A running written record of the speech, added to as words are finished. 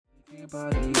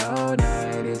Party all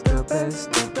night is the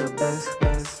best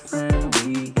friend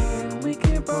weekend. We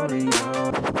can party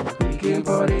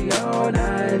all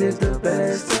night is the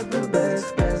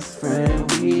best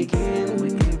friend weekend.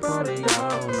 We can party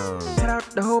all night. Shout out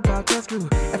the whole podcast crew.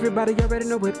 Everybody already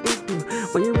know what it do.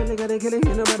 When you really gotta kill it,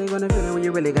 ain't nobody gonna feel it. When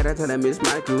you really gotta tell them it's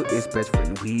my crew. It's best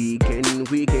friend weekend.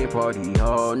 We can party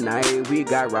all night. We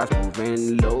got Ross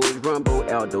moving, Lowe's, Rumble,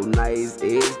 Aldo, Nice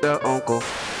is the uncle.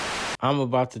 I'm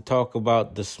about to talk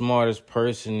about the smartest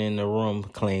person in the room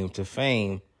claim to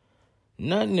fame.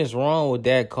 Nothing is wrong with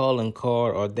that calling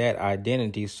card or that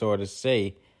identity, sort of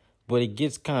say, but it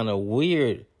gets kind of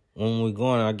weird when we're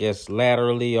going, I guess,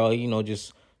 laterally or,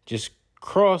 just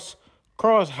cross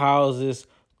houses,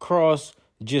 cross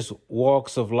just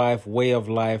walks of life, way of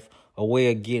life, a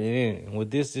way of getting in. And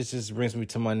with this just brings me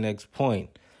to my next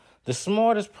point. The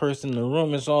smartest person in the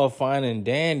room is all fine and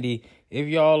dandy if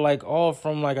y'all like all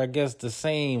from like I guess the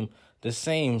same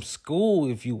school,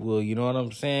 if you will, you know what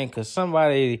I'm saying? Because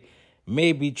somebody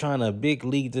may be trying to big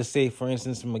league to say, for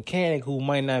instance, a mechanic who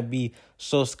might not be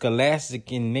so scholastic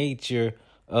in nature,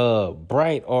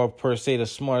 bright or per se the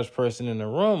smartest person in the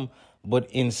room,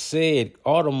 but in said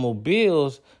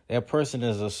automobiles, that person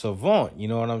is a savant, you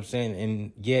know what I'm saying?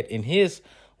 And yet in his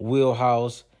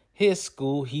wheelhouse, his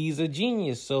school, he's a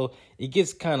genius. So it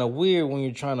gets kind of weird when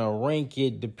you're trying to rank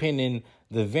it depending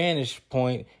the vantage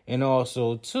point. And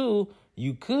also, too,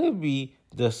 you could be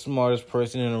the smartest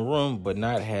person in the room but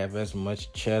not have as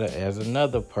much cheddar as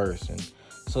another person.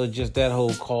 So just that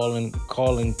whole calling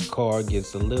card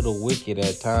gets a little wicked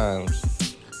at times.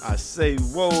 I say,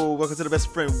 whoa, welcome to the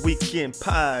Best Friend Weekend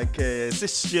Podcast.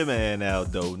 It's your man,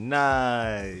 Aldo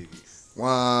Nice.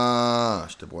 Wow,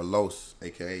 it's the boy Los,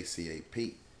 a.k.a.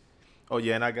 CAP. Oh,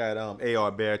 yeah, and I got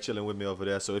AR Bear chilling with me over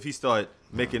there. So if he start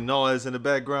making noise in the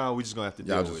background, we just going to have to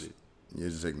deal with it. You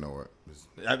just ignore it.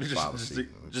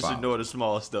 Just ignore the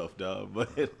small stuff, dog.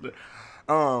 But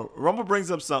Rumble brings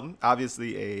up something,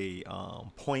 obviously a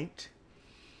point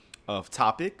of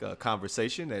topic, a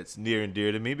conversation that's near and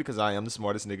dear to me because I am the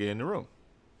smartest nigga in the room.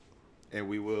 And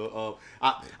we will,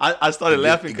 I started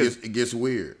laughing because it gets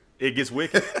weird. It gets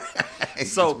wicked.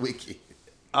 Wicked.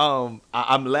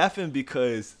 I'm laughing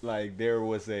because like there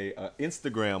was a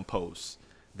Instagram post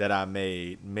that I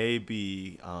made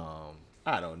maybe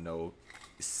I don't know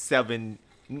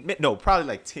probably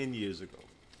like 10 years ago.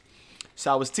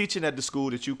 So I was teaching at the school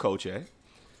that you coach at.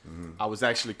 Mm-hmm. I was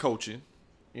actually coaching,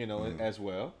 as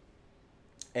well.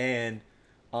 And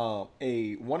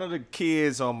one of the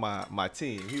kids on my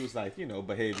team, he was like,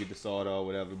 behavior disorder or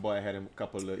whatever. The boy had a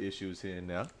couple of issues here and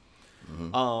there.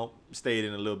 Mm-hmm. Stayed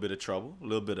in a little bit of trouble, a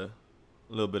little bit of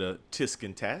tisk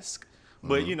and task,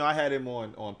 but I had him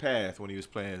on path when he was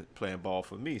playing ball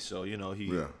for me. So he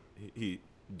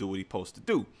do what he supposed to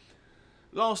do.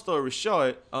 Long story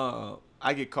short,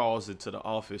 I get calls into the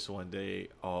office one day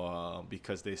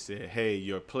because they said, "Hey,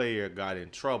 your player got in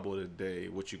trouble today.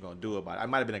 What you gonna do about it?" I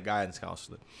might have been a guidance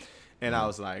counselor, and I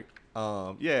was like,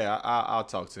 I'll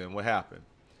talk to him. What happened?"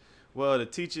 Well,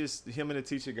 him and the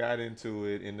teacher got into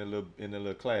it in the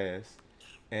little class,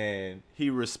 and he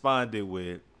responded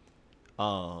with,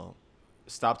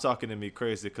 "Stop talking to me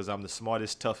crazy because I'm the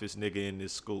smartest, toughest nigga in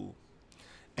this school."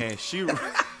 And she,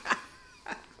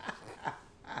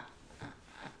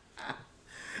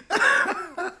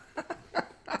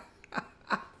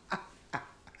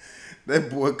 that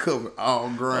boy covered all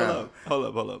ground.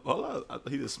 Hold up.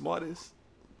 He the smartest,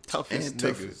 toughest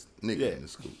nigga in the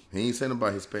school. He ain't saying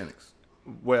about Hispanics.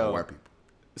 Well, white people.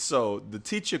 So the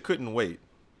teacher couldn't wait.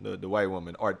 The white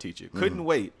woman, art teacher, couldn't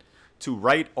wait to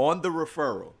write on the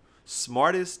referral,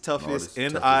 smartest, toughest,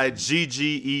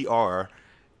 Nigger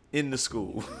in the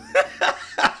school.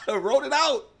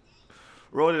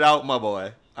 Wrote it out, my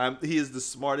boy. He is the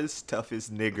smartest,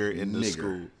 toughest nigger in the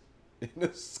school. In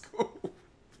the school.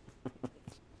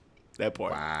 That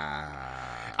part.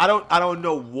 Wow. I don't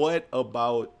know what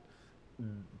about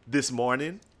this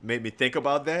morning made me think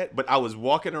about that, but I was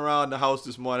walking around the house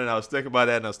this morning, I was thinking about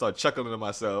that, and I started chuckling to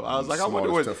myself. I was like, I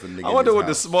wonder what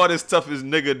the smartest, toughest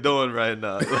nigga doing right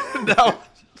now.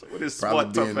 With his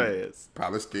smart, tough ass.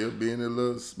 Probably still being the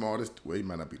little smartest. Well, he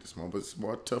might not be the smart, but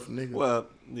smart, tough nigga. Well,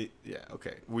 yeah,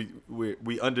 okay.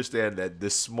 We understand that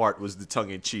the smart was the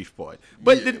tongue-in-cheek part.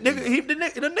 But the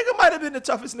nigga might have been the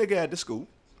toughest nigga at the school.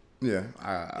 Yeah.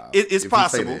 It's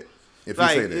possible. If you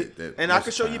say that, and I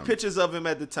can show you pictures of him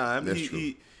at the time. That's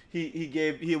true.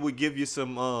 He would give you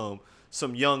some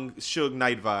young Suge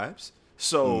Knight vibes.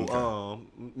 So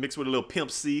mixed with a little Pimp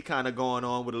C kind of going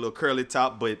on with a little curly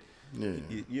top, but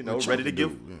Yeah. You know, A ready to chunky give.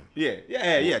 dude,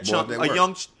 Yeah. Boy, Chunk, that a work.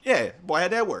 young, boy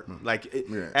had that work. Like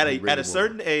Yeah, at he a really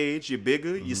certain age, you're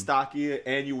bigger, you're stockier,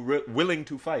 and you're willing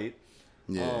to fight.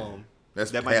 Yeah.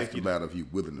 That's that might half make the you. battle if you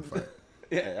willing to fight.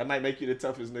 Yeah, that might make you the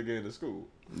toughest nigga in the school.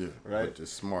 Yeah. Right. But the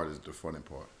smart is the funny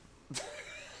part.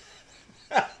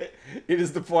 It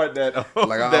is the part that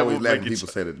Like I that always will laugh make when it people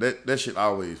say that. That shit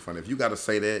always funny. If you got to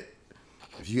say that,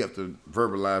 if you have to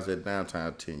verbalize that downtown,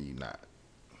 I tell you not.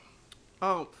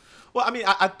 Well, I mean,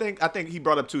 I think he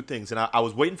brought up two things, and I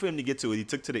was waiting for him to get to it. He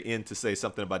took to the end to say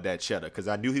something about that cheddar because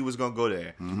I knew he was gonna go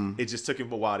there. It just took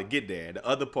him a while to get there. The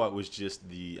other part was just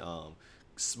the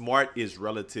smart is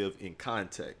relative in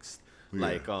context.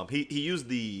 Yeah. Like he used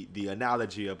the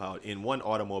analogy about in one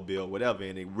automobile, whatever,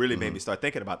 and it really made me start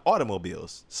thinking about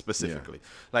automobiles specifically.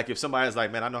 Like if somebody's like,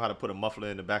 man, I know how to put a muffler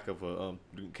in the back of a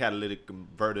catalytic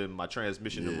converter in my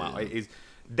transmission.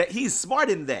 He's smart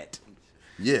in that.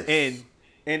 Yes.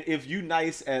 And if you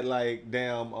nice at like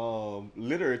damn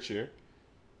literature,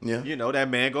 yeah. you know that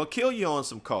man gonna kill you on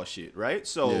some car shit, right?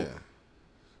 So Yeah.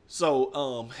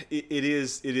 so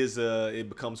it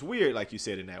becomes weird, like you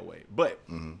said, in that way. But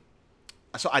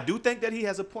so I do think that he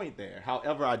has a point there.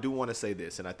 However, I do want to say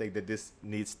this, and I think that this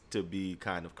needs to be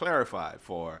kind of clarified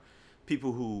for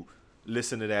people who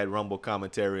listen to that Rumble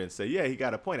commentary and say, yeah, he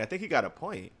got a point. I think he got a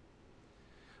point.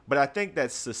 But I think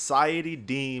that society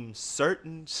deems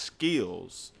certain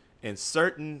skills and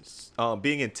certain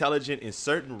being intelligent in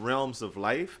certain realms of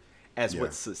life as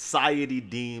what society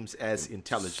deems as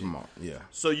intelligent. Smart, yeah.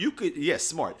 So you could,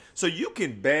 smart. So you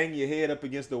can bang your head up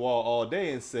against the wall all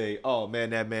day and say, "Oh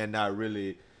man, that man not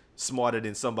really smarter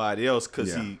than somebody else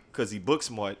because he book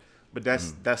smart." But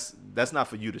that's not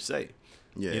for you to say.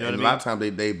 Yeah, you know and what I mean? a lot of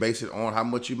times they base it on how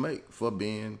much you make for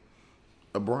being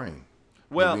a brain.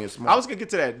 Well, being smart. I was gonna get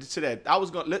to that. I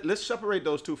was gonna let's separate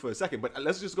those two for a second, but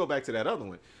let's just go back to that other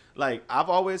one. Like I've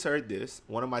always heard this.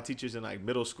 One of my teachers in like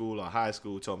middle school or high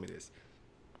school told me this.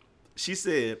 She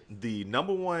said the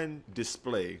number one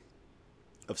display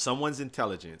of someone's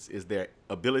intelligence is their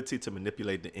ability to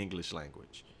manipulate the English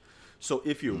language. So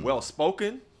if you're well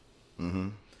spoken,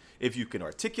 if you can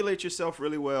articulate yourself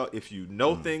really well, if you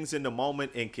know things in the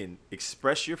moment and can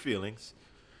express your feelings,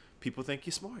 people think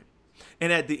you're smart.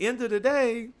 And at the end of the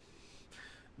day,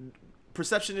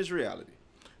 perception is reality.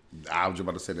 I was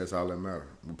about to say that's all that matters.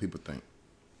 What people think.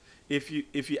 If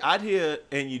you're out here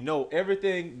and you know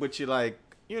everything, but you're like,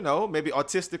 you know, maybe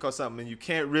autistic or something, and you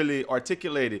can't really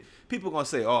articulate it, people gonna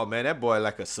say, "Oh man, that boy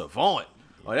like a savant,"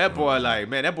 or "That boy like,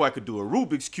 man, that boy could do a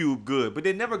Rubik's cube good." But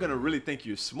they're never gonna really think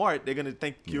you're smart. They're gonna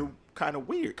think you're kind of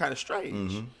weird, kind of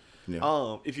strange.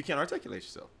 Yeah. If you can't articulate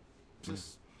yourself,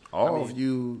 just If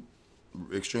you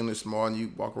extremely smart and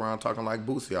you walk around talking like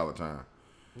Boosie all the time.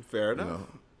 fair enough.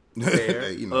 You know.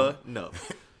 Fair You know.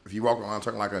 enough. If you walk around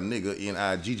talking like a nigga,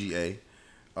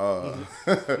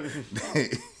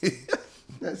 Nigga,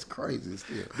 that's crazy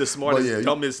still. The smartest, But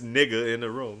dumbest nigga in the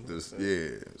room.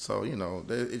 So, you know,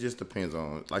 it just depends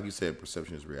on, like you said,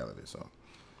 perception is reality. So,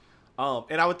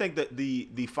 And I would think that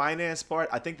the finance part,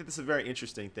 I think that this is a very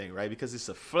interesting thing, right? Because it's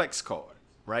a flex card,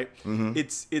 right?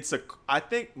 I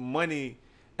think money,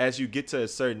 as you get to a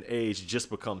certain age, just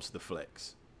becomes the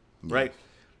flex, right?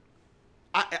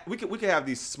 We could have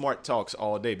these smart talks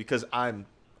all day because I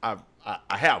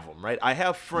have them, right? I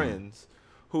have friends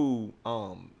who,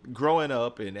 growing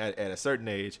up and at a certain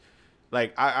age,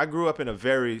 like I grew up in a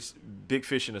very big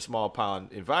fish in a small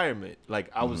pond environment.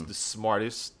 Like I was the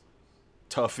smartest,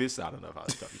 toughest. I don't know if I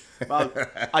was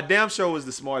tough. I damn sure was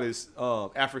the smartest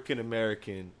African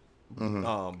American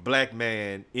black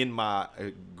man in my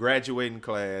graduating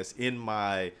class in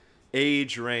my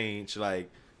age range, like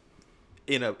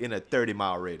in a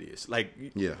 30-mile radius. Like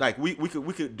we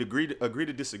could agree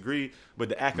to disagree, but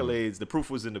the accolades, the proof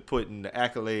was in the pudding. The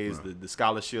accolades, the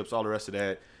scholarships, all the rest of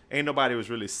that. Ain't nobody was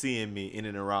really seeing me in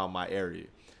and around my area.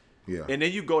 yeah. And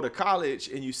then you go to college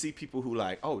and you see people who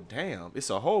like, oh damn, it's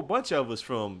a whole bunch of us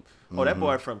from that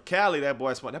boy from Cali, that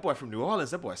boy smart, that boy from New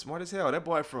Orleans, that boy smart as hell, that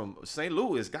boy from St.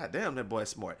 Louis, goddamn, that boy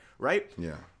smart, right?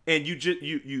 Yeah. And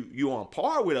you on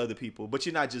par with other people, but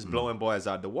you're not just blowing boys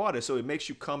out the water. So it makes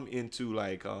you come into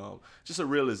like just a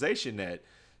realization that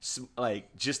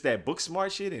like just that book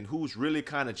smart shit and who's really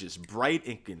kind of just bright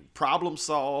and can problem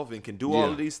solve and can do all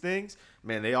of these things,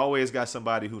 man, they always got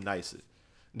somebody who nicer.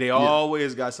 They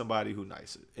always got somebody who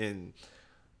nicer. And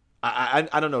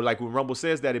I don't know, like when Rumble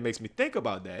says that, it makes me think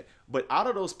about that. But out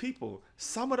of those people,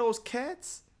 some of those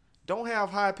cats don't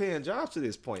have high paying jobs to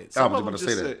this point. Some of them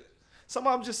just say, some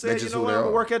of them just say, you know what, I'm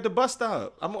gonna work at the bus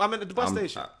stop. I'm at the bus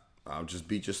station. I'll just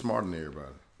beat you smarter than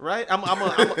everybody. Right?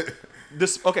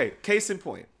 Okay, case in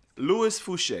point. Louis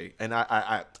Fouché, and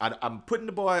I'm putting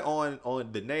the boy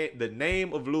on the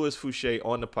name of Louis Fouché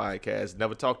on the podcast.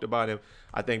 Never talked about him.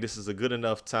 I think this is a good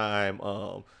enough time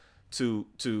to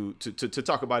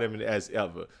talk about him as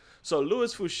ever. So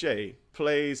Louis Fouché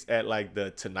plays at like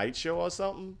the Tonight Show or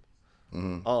something.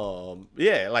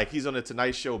 Yeah, like he's on the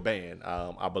Tonight Show band,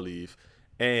 I believe,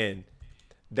 and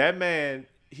that man,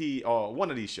 he one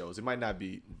of these shows. It might not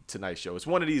be Tonight Show. It's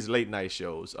one of these late night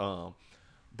shows.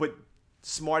 But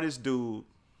smartest dude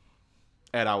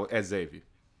at Xavier,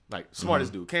 like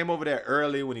smartest dude, came over there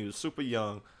early when he was super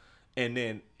young, and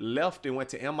then left and went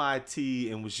to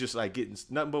MIT and was just like getting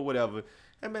nothing but whatever.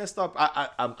 And man, stop.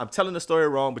 I'm telling the story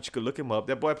wrong, but you could look him up.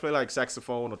 That boy played like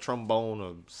saxophone or trombone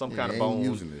or some kind of bone.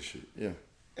 Using this shit, yeah.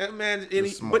 And man,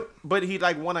 but he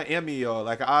like won an Emmy or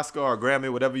like an Oscar or a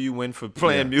Grammy, whatever you win for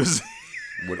playing music.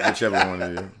 Whichever one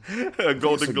it is. A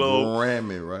Golden Globe.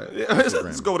 Grammy, right? Yeah,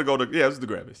 let's go with the Golden. Yeah, it's the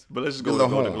Grammys, but let's just go with the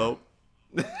Golden Globe.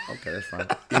 Okay, that's fine.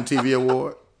 MTV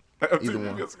Award. Either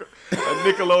one.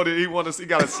 Nickelodeon. He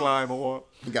got a slime award.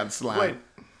 He got a slime.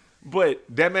 But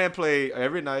that man played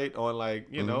every night on like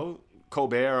you know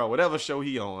Colbert or whatever show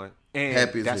he on,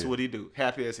 and that's what he do.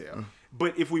 Happy as hell.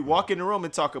 But if we walk in the room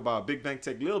and talk about Big Bank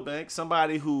Tech, Lil Bank,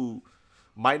 somebody who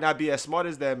might not be as smart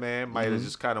as that man, might have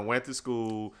just kind of went to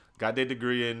school, got their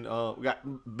degree, and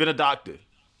been a doctor.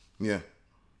 Yeah.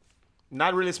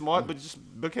 Not really smart, but just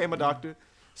became a doctor.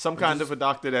 Some kind of a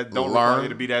doctor that don't require you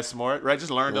to be that smart, right?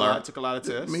 Just learned a lot, took a lot of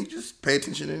tests. I mean, just pay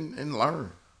attention and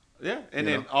learn. Yeah, and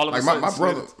then all of a like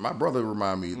sudden, my brother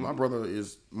remind me. My brother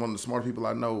is one of the smartest people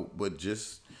I know, but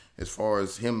just as far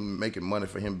as him making money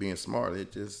for him being smart,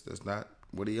 that's not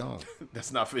what he owns.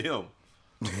 That's not for him.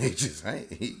 He just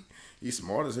ain't. He's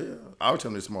smart as hell. I would tell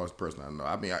him the smartest person I know.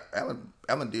 I mean,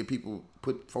 Alan did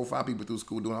put 4-5 people through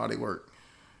school doing all their work,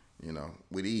 you know,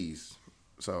 with ease.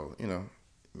 So you know,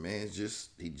 man,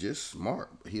 he just smart.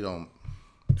 He don't.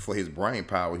 For his brain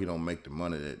power, he don't make the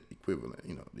money that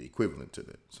the equivalent to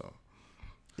that. So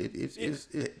it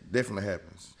definitely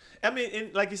happens. I mean,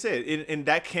 and like you said, and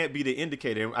that can't be the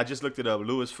indicator. I just looked it up.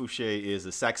 Louis Fouché is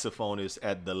a saxophonist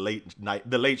at the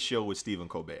Late Show with Stephen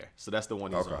Colbert. So that's the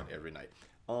one he's on every night.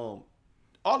 All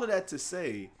of that to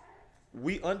say,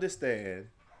 we understand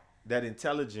that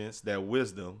intelligence, that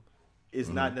wisdom, is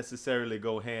not necessarily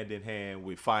go hand in hand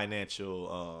with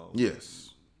financial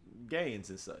gains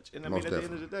and such. And I mean, at the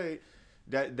end of the day,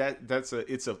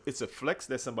 it's a flex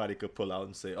that somebody could pull out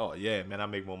and say, "Oh yeah, man, I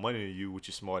make more money than you with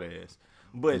your smart ass."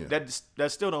 But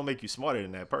that still don't make you smarter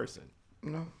than that person.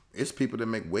 No, it's people that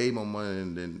make way more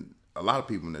money than a lot of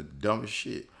people in the dumbest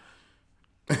shit.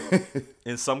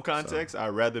 In some contexts, I'd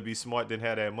rather be smart than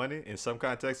have that money. In some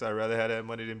contexts, I'd rather have that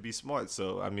money than be smart.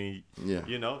 So I mean,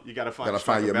 you know, you gotta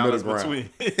find your balance between.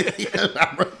 You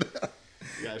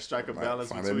gotta strike a balance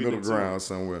find between that middle ground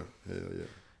somewhere. Hell yeah.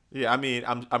 Yeah, I mean,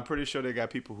 I'm pretty sure they got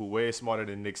people who way smarter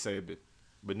than Nick Saban,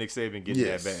 but Nick Saban getting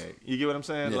that bag. You get what I'm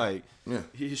saying? Yeah. Like,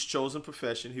 his chosen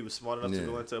profession, he was smart enough to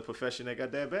go into a profession that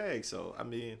got that bag. So I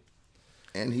mean,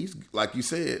 and he's like you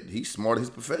said, he's smart at his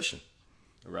profession,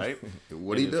 right?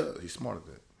 What he does, he's smart at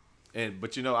that.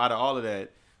 But you know, out of all of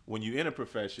that, when you in a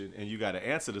profession and you got to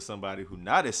answer to somebody who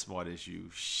not as smart as you,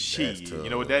 you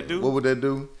know what that do? What would that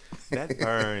do? That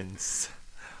burns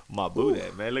my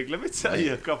boudin, man. Like, let me tell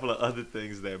you a couple of other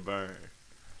things that burn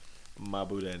my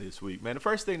boudin this week, man. The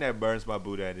first thing that burns my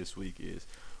boudin this week is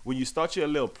when you start your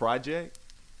little project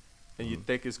and you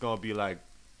think it's gonna be like,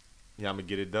 yeah, I'm gonna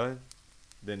get it done.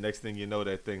 Then next thing you know,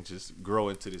 that thing just grow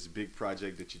into this big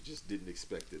project that you just didn't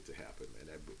expect it to happen, man.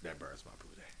 That burns my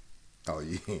boudin. Oh,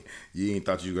 you ain't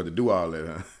thought you were gonna do all that,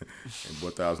 huh? And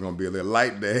but I was gonna be a little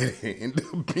light there and end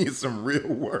up being some real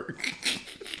work.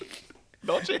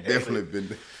 Don't you? Definitely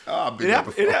been. Oh, I've been there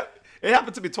before. It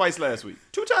happened to me twice last week.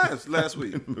 2 times last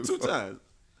week. 2 times.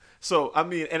 So I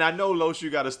mean, and I know Los, you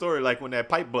got a story like when that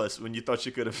pipe bust when you thought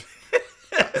you could have.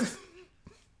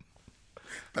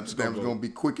 I just was gonna be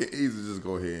quick and easy. Just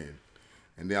go ahead,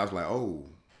 and then I was like, oh,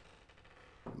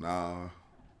 nah,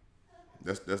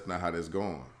 that's not how that's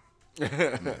going.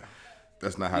 Nah,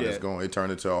 that's not how that's going. It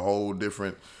turned into a whole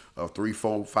different 3,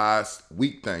 4, 5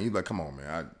 week thing. You're like, come on,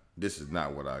 man, this is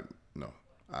not what I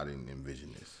didn't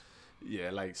envision this.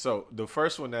 Yeah, like so the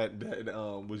first one that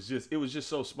was just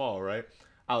so small, right?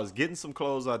 I was getting some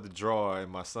clothes out the drawer in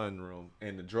my son's room,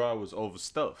 and the drawer was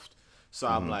overstuffed. So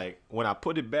I'm like, when I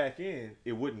put it back in,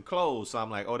 it wouldn't close. So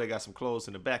I'm like, oh, they got some clothes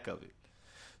in the back of it.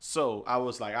 So I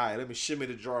was like, all right, let me shimmy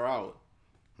the drawer out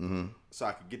so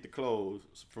I could get the clothes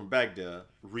from back there,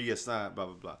 reassign, blah,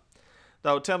 blah, blah.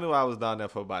 Now, tell me why I was down there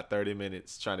for about 30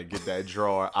 minutes trying to get that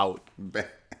drawer out.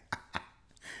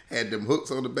 Had them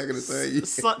hooks on the back of the thing.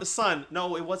 Son,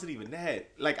 no, it wasn't even that.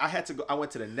 Like I had to go. I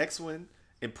went to the next one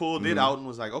and pulled it out and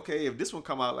was like, okay, if this one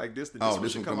come out like this, then this one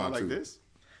should come out like this.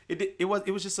 It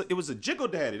was a jiggle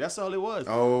daddy. That's all it was.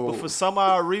 Oh. But for some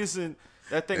odd reason,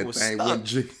 that thing was stuck,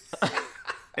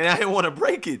 and I didn't want to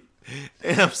break it.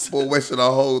 And I'm Boy, wasted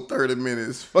a whole 30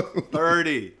 minutes.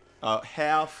 30.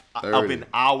 Half of an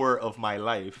hour of my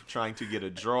life trying to get a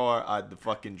drawer out the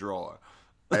fucking drawer.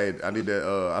 Hey, I need that.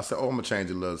 I said, I'm gonna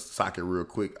change a little socket real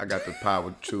quick. I got the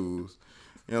power tools.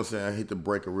 You know what I'm saying? I hit the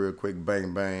breaker real quick,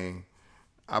 bang, bang.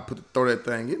 I throw that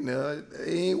thing in there. It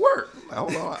ain't work. Like,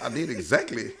 hold on, I did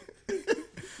exactly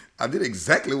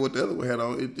what the other one had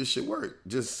on. This shit worked.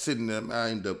 Just sitting there. I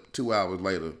ended up 2 hours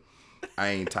later. I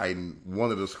ain't tightened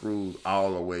one of the screws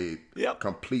all the way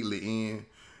completely in.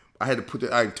 I had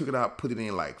to I took it out, put it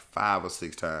in like 5 or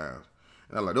 6 times.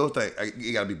 And I'm like, those things,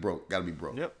 it gotta be broke. Gotta be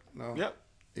broke. Yep. No. Yep.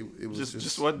 It was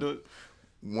just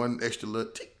one extra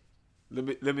little tick. Let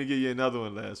me give you another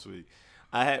one last week.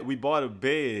 We bought a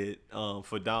bed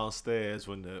for downstairs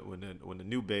when the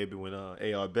new baby when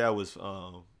AR Bear was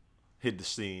hit the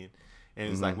scene, and it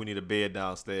was like we need a bed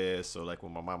downstairs. So like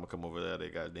when my mama come over there,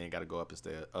 they ain't got to go up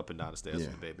and down the stairs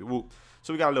for the baby. Whoop.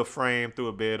 So we got a little frame, threw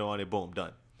a bed on it, boom,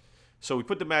 done. So we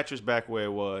put the mattress back where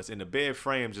it was, and the bed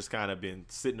frame just kind of been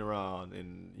sitting around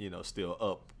and still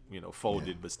up,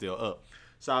 folded but still up.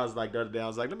 So I was like the other day, I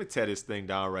was like, let me tear this thing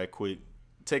down right quick,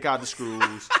 take out the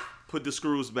screws. Put the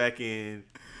screws back in.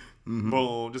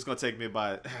 Boom. This is going to take me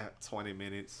about 20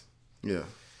 minutes. Yeah.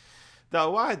 Now,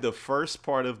 why the first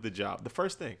part of the job? The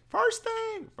first thing.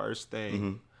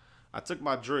 I took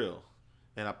my drill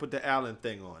and I put the Allen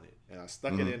thing on it. And I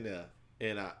stuck it in there.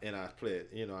 And I played,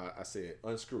 I said,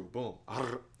 unscrew. Boom.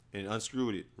 And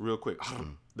unscrewed it real quick.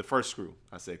 The first screw.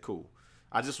 I said, cool.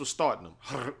 I just was starting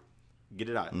them. Get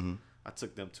it out. I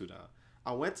took them 2 down.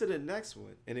 I went to the next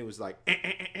one and it was like,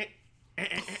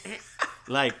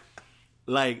 like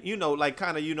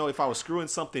kind of, if I was screwing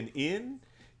something in,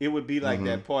 it would be like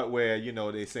that part where,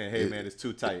 they saying, hey, man, it's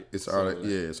too tight. It's so,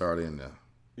 already, it's already in there.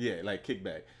 Yeah, like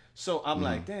kickback. So I'm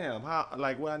like, damn,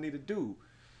 what I need to do?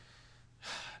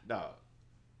 Dog.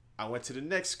 I went to the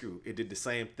next screw. It did the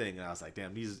same thing. And I was like,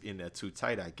 damn, these is in there too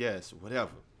tight, I guess.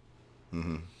 Whatever.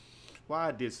 Why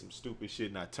I did some stupid shit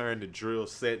and I turned the drill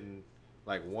setting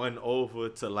like 1 over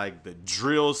to like the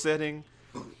drill setting.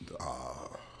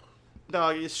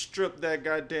 Dog, you stripped that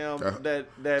goddamn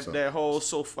that hole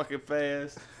so fucking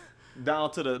fast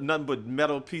down to the nothing but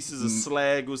metal pieces of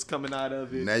slag was coming out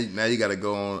of it. Now you got to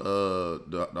go on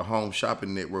the Home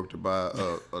Shopping Network to buy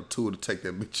a tool to take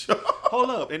that bitch off. Hold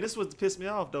up, and this was to piss me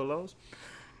off though, Lowe's.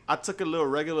 I took a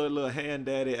regular little hand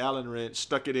daddy Allen wrench,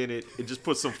 stuck it in it, and just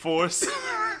put some force,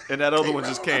 and that other one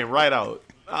just came right out.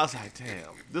 I was like, damn,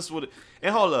 this would.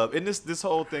 And hold up, and this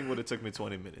whole thing would have took me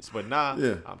 20 minutes, but now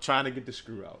I'm trying to get the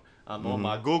screw out. I'm on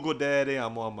my Google Daddy.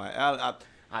 I'm on my.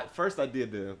 First I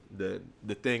did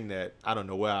the thing that I don't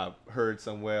know where I heard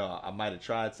somewhere. Or I might have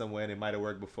tried somewhere and it might have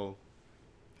worked before.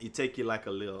 You take you like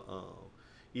a little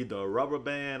either a rubber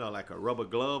band or like a rubber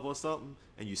glove or something,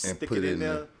 and you stick it in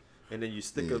there, and then you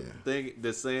stick a thing,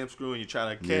 the same screw, and you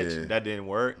try to catch. Yeah. That didn't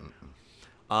work.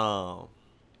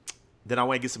 Then I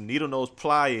went and get some needle nose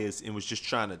pliers and was just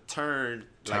trying to turn.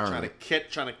 Trying to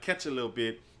catch a little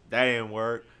bit. That didn't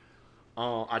work.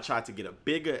 I tried to get a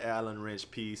bigger Allen wrench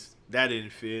piece. That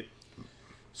didn't fit.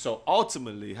 So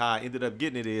ultimately, how I ended up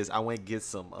getting it is I went and get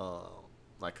some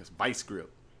like a vice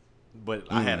grip. But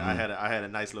I had a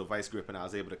nice little vice grip, and I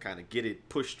was able to kind of get it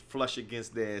pushed flush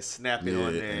against there, snap it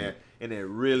on there, and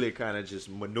then really kind of just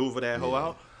maneuver that hole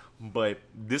out. But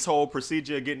this whole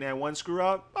procedure of getting that one screw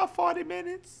out, about 40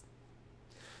 minutes.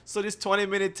 So this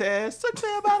 20-minute task took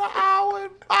me about an hour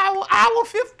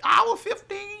 15.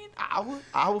 Hell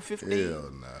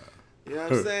nah. You know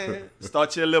what I'm saying?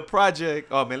 Start your little project.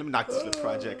 Oh, man, let me knock this little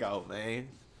project out, man.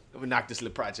 Let me knock this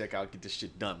little project out, get this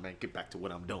shit done, man. Get back to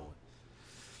what I'm doing.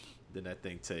 Then that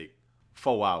thing take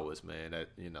 4 hours, man. That,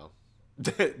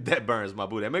 that burns my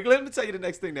boudin. Man, let me tell you the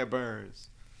next thing that burns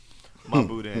my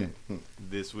boudin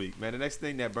this week. Man, the next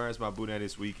thing that burns my boudin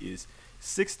this week is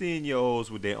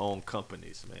 16-year-olds with their own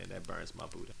companies, man. That burns my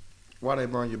boudin. Why they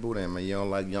burn your boudin, man? You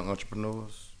don't like young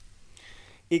entrepreneurs?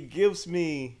 It gives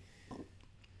me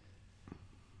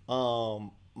my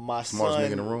Smartest son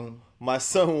nigga in the room. My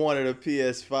son wanted a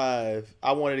PS5.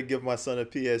 I wanted to give my son a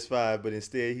PS5, but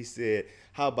instead he said,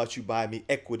 "How about you buy me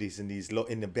equities in these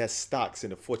in the best stocks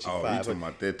in the Fortune 5?" You talking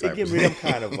about that type it give me them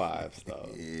kind of vibes, though.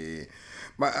 Yeah,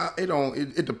 but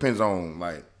it depends on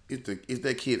like if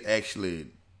that kid actually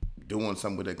doing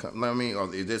something with that company? I mean,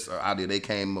 or is this an idea they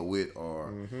came up with,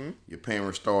 or your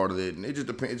parents started it? And it just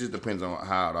depends. It just depends on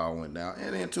how it all went down.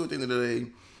 And then, at the end of the day,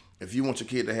 if you want your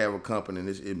kid to have a company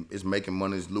and it's making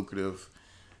money, it's lucrative,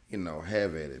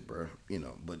 have at it, bro.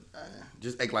 But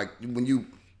just act like when you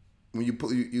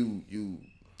put you.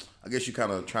 I guess you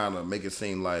kind of trying to make it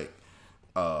seem like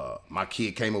my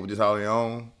kid came up with this all on their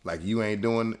own. Like you ain't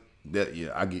doing that.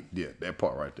 Yeah, I get that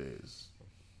part right there is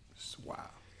wow.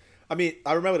 I mean,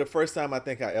 I remember the first time I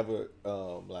think I ever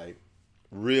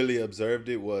really observed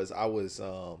it was I was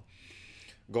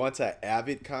going to an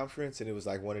Avid conference, and it was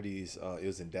like one of these. It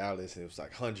was in Dallas, and it was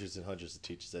like hundreds and hundreds of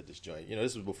teachers at this joint.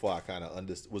 This was before I kind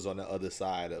of was on the other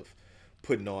side of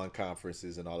putting on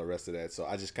conferences and all the rest of that. So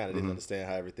I just kind of didn't understand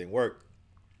how everything worked.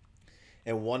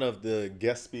 And one of the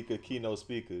keynote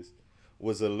speakers,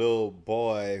 was a little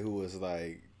boy who was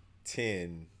like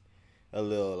 10, a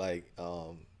little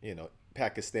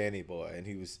Pakistani boy, and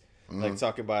he was like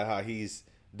talking about how he's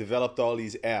developed all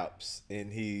these apps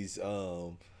and he's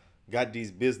got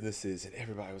these businesses, and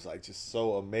everybody was like just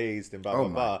so amazed and blah blah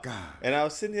blah. God. And I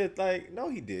was sitting here like, no,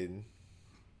 he didn't.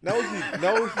 No, he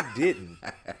didn't.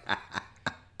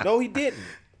 No, he didn't.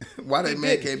 Why that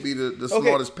man can't be the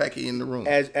smartest Paki in the room?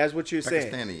 As what you're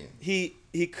saying,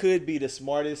 he could be the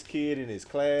smartest kid in his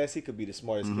class. He could be the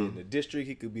smartest kid in the district.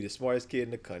 He could be the smartest kid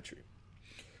in the country.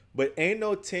 But ain't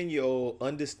no 10-year-old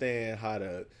understand how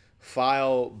to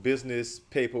file business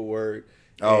paperwork.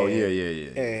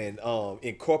 And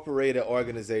incorporate an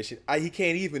organization. He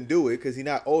can't even do it because he's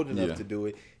not old enough to do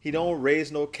it. He don't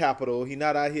raise no capital. He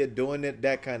not out here doing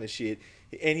that kind of shit.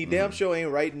 And he damn sure ain't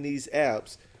writing these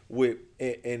apps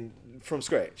and from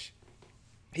scratch.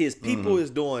 His people is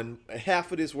doing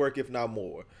half of this work, if not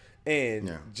more,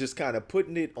 and just kind of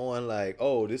putting it on like,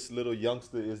 oh, this little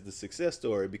youngster is the success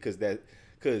story because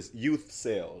youth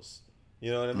sells.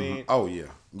 You know what I mean? Oh yeah,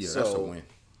 so, that's a win.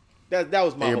 That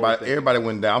was my whole thing. Everybody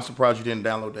went down. I'm surprised you didn't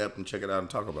download the app and check it out and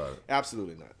talk about it.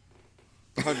 Absolutely not.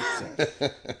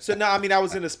 100%. So now, I mean, I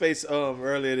was in a space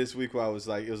earlier this week where I was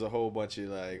like, it was a whole bunch of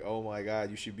like, oh my God,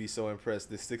 you should be so impressed.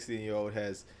 This 16-year-old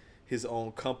has his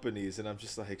own companies, and I'm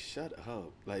just like, shut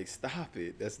up, like stop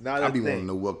it. That's not. I be wanting to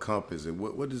know what companies and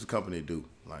what does the company do?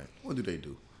 Like, what do they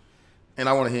do? And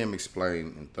I want to hear him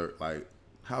explain like,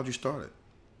 how'd you start it?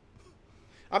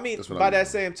 I mean, by that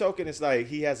same token, it's like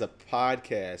he has a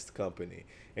podcast company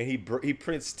and he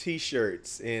prints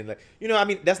T-shirts and like, I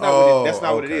mean, that's not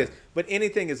what it is. But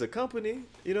anything is a company.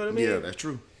 You know what I mean? Yeah, that's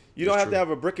true. You don't have to have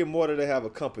a brick and mortar to have a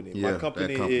company. Yeah, my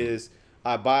company is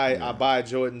I buy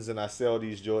Jordans and I sell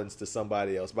these Jordans to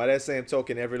somebody else. By that same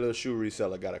token, every little shoe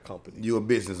reseller got a company. You a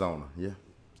business owner, yeah.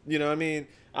 You know what I mean?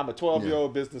 I'm a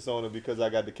 12-year-old business owner because I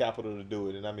got the capital to do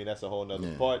it, and I mean that's a whole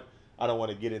nother part. I don't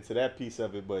want to get into that piece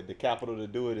of it, but the capital to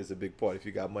do it is a big part. If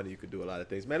you got money, you can do a lot of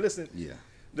things. Man, listen. Yeah.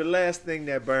 The last thing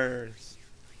that burns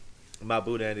my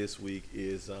boudin this week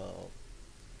is,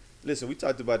 listen, we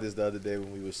talked about this the other day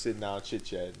when we were sitting down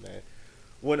chit-chatting, man.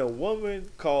 When a woman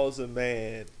calls a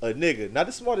man a nigga, not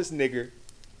the smartest nigger,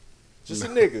 just a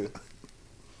nigga,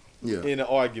 in an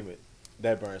argument,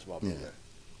 that burns my boudin.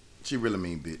 She really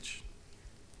mean bitch.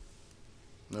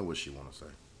 That's what she want to say.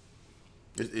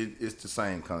 It's the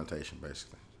same connotation,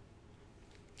 basically.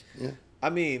 Yeah. I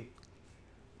mean,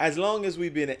 as long as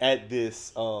we've been at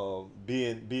this,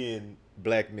 being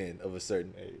black men of a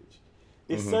certain age,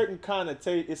 it's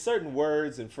it's certain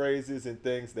words and phrases and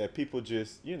things that people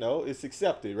just, it's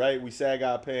accepted, right? We sag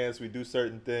our pants, we do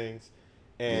certain things,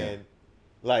 and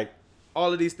like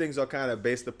all of these things are kind of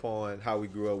based upon how we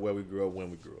grew up, where we grew up,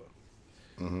 when we grew up.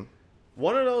 Mm-hmm.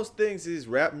 One of those things is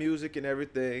rap music and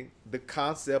everything. The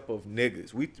concept of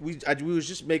niggas. We was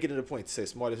just making it a point to say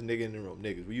smartest nigga in the room.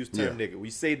 Niggas. We use the term nigga. We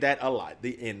say that a lot.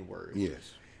 The N word.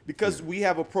 Yes. Because we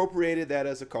have appropriated that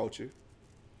as a culture.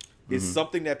 It's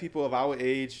something that people of our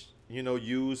age,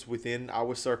 use within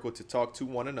our circle to talk to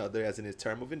one another as in a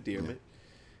term of endearment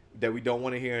that we don't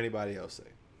want to hear anybody else say.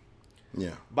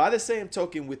 Yeah. By the same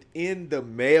token, within the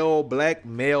black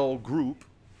male group,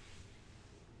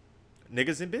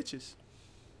 niggas and bitches.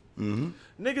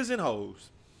 Mm-hmm. Niggas and hoes.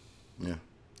 Yeah.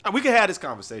 We can have this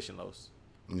conversation, Los.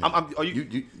 Yeah.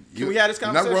 Can we have this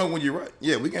conversation? You're not wrong when you're right.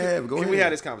 Yeah, we can have it. Go ahead. Can we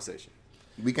have this conversation?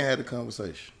 We can have the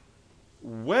conversation.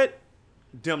 What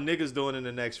them niggas doing in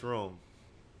the next room?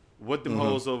 What them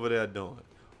hoes over there doing?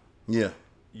 Yeah.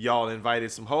 Y'all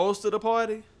invited some hoes to the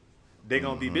party? They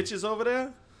gonna be bitches over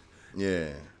there?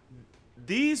 Yeah.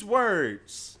 These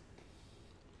words,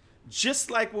 just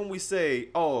like when we say,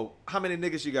 oh, how many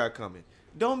niggas you got coming?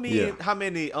 Don't mean how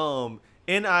many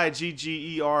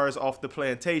NIGGERs off the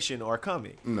plantation are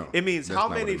coming. No. It means how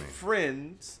many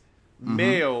friends,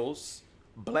 males,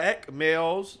 black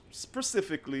males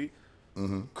specifically,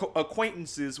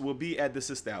 acquaintances will be at this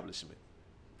establishment.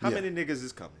 How Yeah. many niggas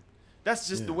is coming? That's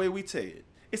just the way we say it.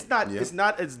 It's not. Yeah. It's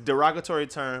not a derogatory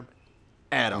term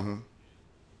at all.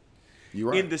 You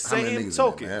right. In the How many same niggas in there,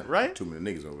 token, man? right? Too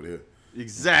many niggas over there.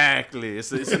 Exactly.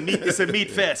 It's a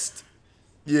meat fest.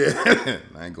 Yeah.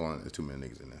 I ain't going. There's too many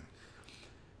niggas in there.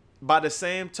 By the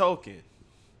same token,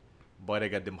 boy, they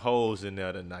got them hoes in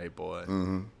there tonight, boy.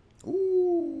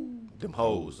 Ooh. Them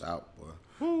hoes. Out, boy.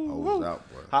 Hoes out,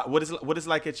 boy. What is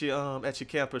like at your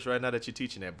campus right now that you're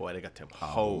teaching that, boy? They got them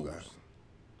hoes.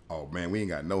 Oh man, we ain't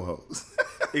got no hoes.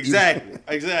 Exactly.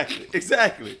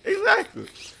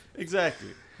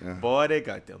 Yeah. Boy, they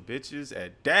got them bitches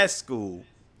at that school.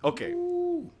 Okay.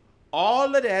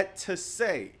 All of that to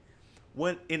say,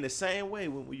 when in the same way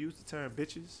when we use the term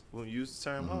bitches, when we use the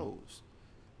term hoes,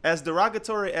 as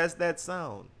derogatory as that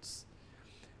sounds,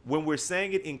 when we're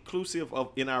saying it inclusive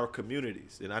of in our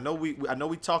communities, and I know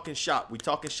we talking shop, we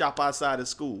talking shop outside of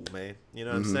school, man. You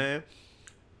know what I'm saying?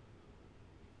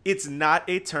 It's not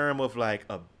a term of like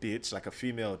a bitch, like a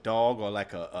female dog, or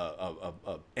like a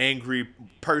angry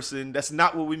person. That's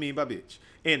not what we mean by bitch.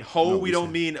 In hoe, we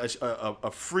don't mean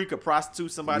a freak, a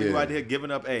prostitute, somebody who out here giving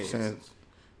up ass.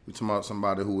 We talking about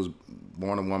somebody who was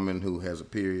born a woman who has a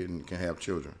period and can have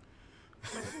children.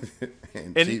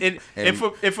 And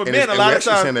for men, a lot of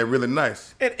times saying they're really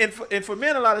nice. And for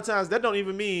men, a lot of times that don't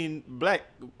even mean black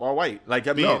or white. Like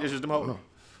I mean, it's just them hoes. No.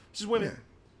 It's just women. Yeah.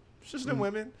 It's just them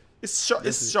women.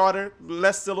 It's shorter,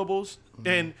 less syllables,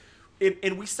 and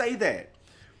we say that.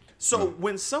 So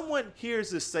when someone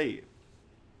hears us say it,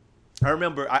 I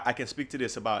remember I can speak to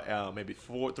this about maybe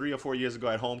 3 or 4 years ago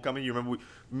at homecoming. You remember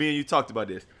me and you talked about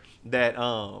this. That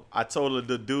I told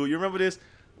the dude. You remember this?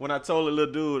 When I told the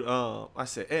little dude, I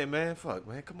said, "Hey man, fuck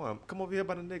man, come over here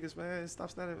by the niggas, man.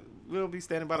 Stop standing. We don't be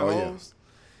standing by the hoes."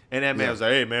 And that man was like,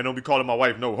 "Hey man, don't be calling my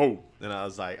wife no hoe." And I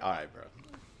was like, "All right, bro.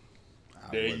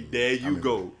 There you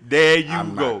go. That's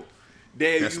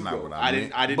not what I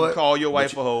meant. I didn't call your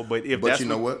wife a hoe, but if but that's you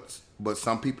know what? But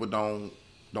some people don't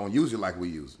use it like we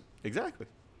use it. Exactly.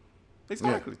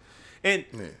 And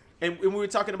we were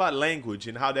talking about language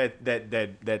and how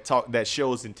that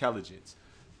shows intelligence.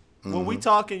 When we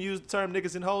talk and use the term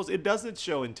niggas and hoes, it doesn't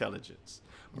show intelligence.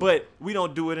 But we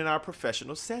don't do it in our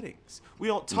professional settings. We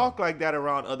don't talk like that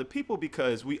around other people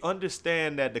because we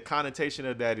understand that the connotation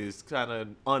of that is kind of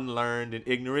unlearned and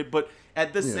ignorant. But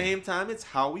at the same time, it's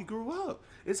how we grew up.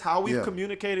 It's how we've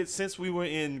communicated since we were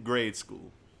in grade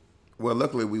school. Well,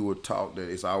 luckily we were taught that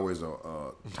it's always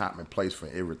a time and place for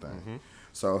everything.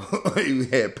 So we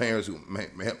had parents who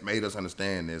made us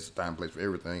understand there's a time and place for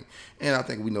everything. And I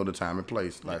think we know the time and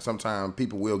place. Like sometimes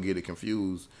people will get it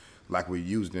confused, like we're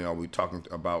using it or we're talking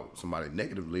about somebody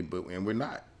negatively, and we're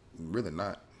not. Really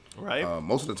not. Right.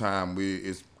 Most of the time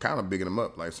it's kind of bigging them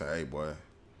up, like saying, "Hey, boy,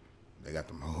 they got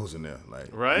them hoes in there. Like,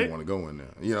 you want to go in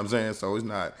there." You know what I'm saying? So we're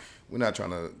not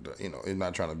trying to, it's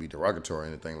not trying to be derogatory or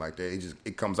anything like that.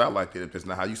 It comes out like that if that's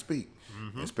not how you speak,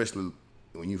 especially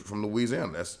when you're from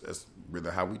Louisiana. That's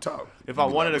really how we talk. If I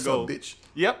wanted to go, bitch.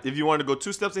 Yep. If you wanted to go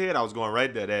 2 steps ahead, I was going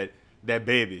right there. That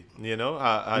baby. You know,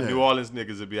 how New Orleans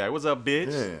niggas would be like, "What's up,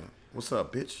 bitch?" Yeah. What's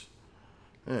up, bitch?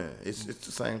 Yeah. It's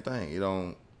the same thing. You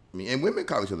don't. And women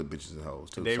call each other bitches and hoes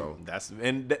too.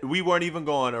 We weren't even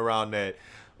going around that.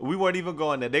 We weren't even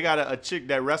going there. They got a chick,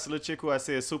 that wrestler chick who I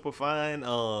said super fine,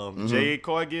 Jade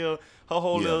Cargill. Her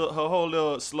whole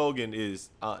little slogan is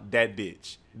that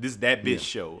bitch. This that bitch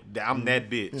show. I'm that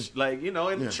bitch. Like,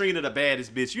 and Trina the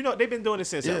baddest bitch. They've been doing it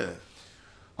since ever.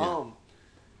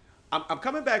 I'm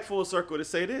coming back full circle to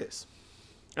say this,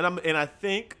 and I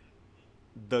think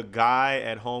the guy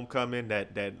at homecoming,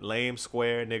 that lame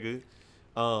square nigga.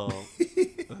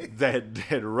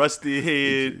 that rusty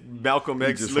head Malcolm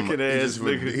X looking ass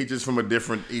nigga. He just from a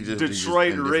different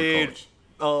Detroit red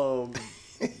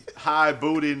high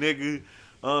booty nigga.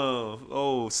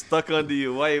 Stuck under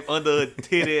your wife, under a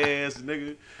titty ass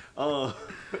nigga.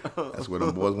 That's where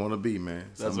them boys want to be, man.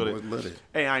 That's what boys love it.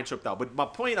 Hey, I ain't tripped out. But my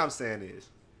point I'm saying is,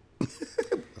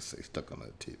 let's say stuck under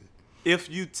a titty. If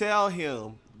you tell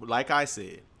him, like I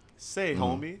said, say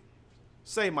homie,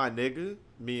 say my nigga,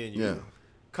 me and you.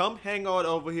 Come hang out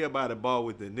over here by the bar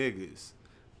with the niggas.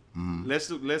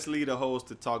 Let's leave the hoes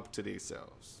to talk to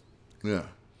themselves. Yeah.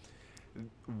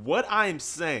 What I'm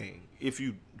saying, if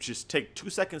you just take 2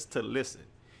 seconds to listen,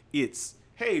 it's,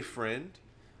 hey friend,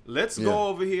 let's go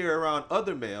over here around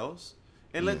other males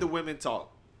and let the women talk.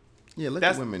 Yeah,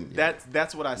 let the women.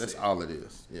 That's what I said. That's all it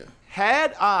is. Yeah.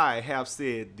 Had I have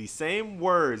said the same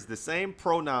words, the same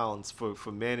pronouns for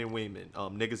men and women,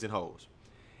 niggas and hoes,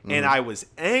 and I was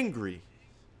angry.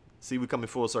 See, we coming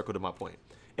full circle to my point.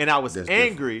 and I was That's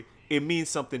angry, it means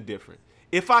something different.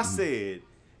 If I said,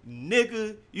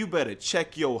 nigga, you better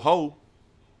check your hoe,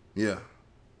 Yeah.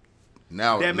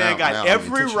 Now that man got now every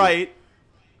intentionally right.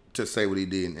 to say what he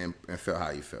did and felt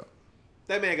how he felt.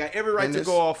 That man got every right And to this-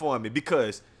 go off on me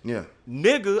because, Yeah.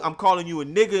 nigga, I'm calling you a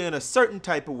nigga in a certain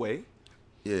type of way.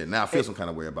 Yeah. Now I feel some kind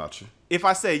of way about you. If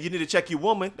I say you need to check your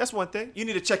woman, that's one thing. You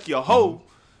need to check your hoe.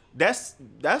 That's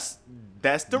derogatory.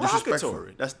 Disrespectful.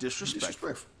 That's disrespectful.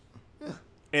 Disrespectful.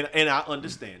 And I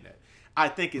understand that. I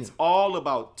think it's all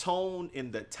about tone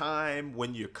in the time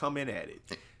when you're coming at it.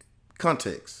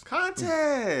 Context.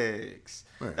 Context.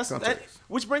 Right, That's context.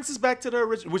 which brings us back to the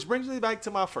original. Which brings me back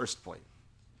to my first point.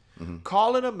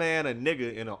 Calling a man a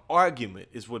nigga in an argument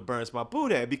is what burns my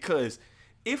boot at, because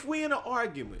if we in an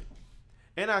argument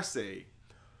and I say,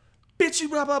 "Bitch, you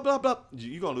blah blah blah blah,"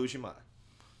 you gonna lose your mind.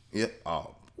 Yeah.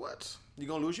 Oh, what? You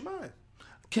gonna lose your mind.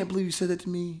 Can't believe you said that to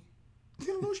me.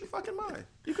 You're gonna lose your fucking mind.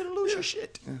 You're gonna lose your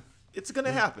shit. It's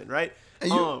gonna happen, right?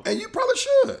 And you probably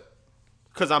should.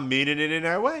 Because I'm meaning it in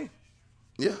that way.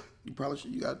 Yeah. You probably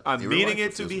should. You got. I'm every meaning right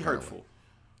it to feel be some kind of hurtful, way.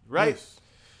 right?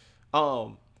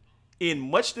 Yes. In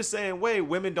much the same way,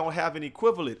 women don't have an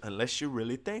equivalent unless you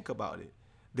really think about it.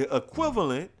 The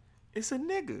equivalent is a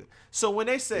nigga. So when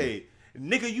they say,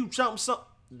 "Nigga, you jump some,"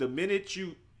 the minute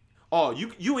you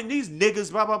and these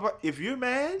niggas, blah blah blah. If you're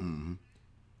mad,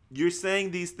 you're saying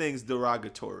these things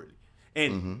derogatorily,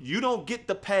 and you don't get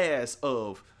the pass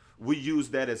of we use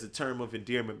that as a term of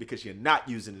endearment, because you're not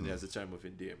using it as a term of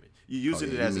endearment. You're using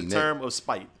yeah, it you as a mean term of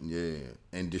spite Yeah.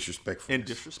 And disrespectful. and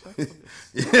disrespectfulness.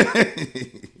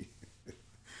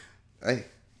 Hey,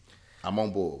 I'm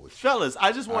on board with you. Fellas,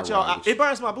 I just want I ride y'all. with you. It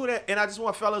burns my boot, and I just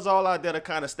want fellas all out there to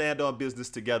kind of stand on business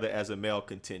together as a male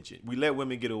contingent. We let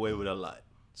women get away with a lot.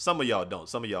 Some of y'all don't.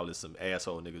 Some of y'all is some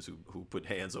asshole niggas who put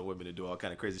hands on women and do all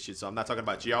kind of crazy shit. So I'm not talking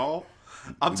about y'all.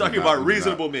 I'm talking not- about we do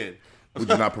reasonable men. We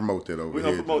do not promote that over We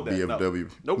here. don't promote at that, no.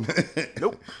 BFW. Nope.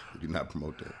 Nope. We do not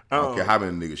promote that. I don't care how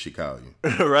many niggas she call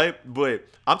you. Right? But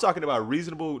I'm talking about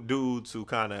reasonable dudes who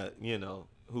kind of,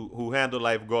 who handle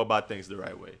life, go about things the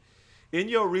right way. In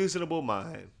your reasonable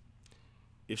mind,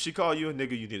 if she call you a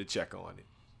nigga, you need to check on it.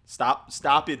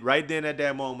 Stop it right then at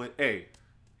that moment. Hey,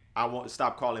 I want to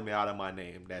stop calling me out of my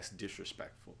name. That's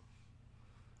disrespectful.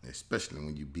 Especially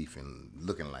when you beefing,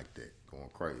 looking like that, going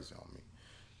crazy on me.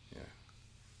 Yeah.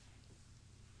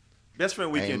 Best Friend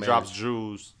Weekend Amen. drops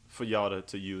jewels for y'all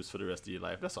to use for the rest of your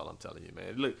life. That's all I'm telling you,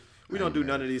 man. Look, we don't do Amen.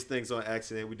 none of these things on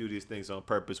accident. We do these things on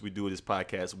purpose. We do this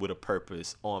podcast with a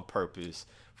purpose, on purpose,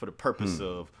 for the purpose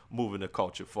of moving the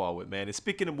culture forward, man. And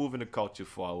speaking of moving the culture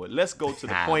forward, let's go to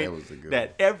the point That was a good that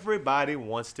one. everybody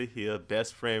wants to hear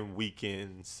Best Friend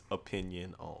Weekend's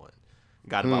opinion on.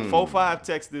 Got about 4-5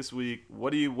 texts this week.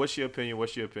 What's your opinion?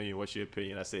 What's your opinion? What's your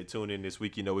opinion? I said tune in this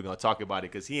week. We're going to talk about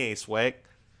it because he ain't swag.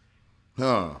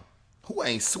 Huh. Who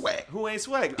ain't swag? Who ain't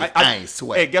swag? If I ain't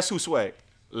swag. Hey, guess who swag?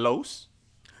 Los.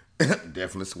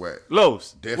 Definitely swag.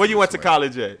 Los. Definitely Where you went to swag.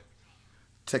 college at?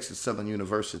 Texas Southern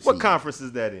University. What conference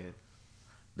is that in?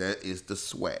 That is the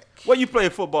swag. Where you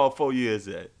played football 4 years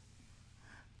at?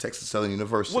 Texas Southern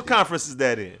University. What conference is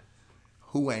that in?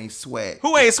 Who ain't swag?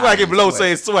 Who ain't swag I if Los swag.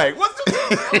 ain't swag? What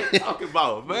you talking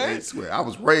about, I man? ain't swag. I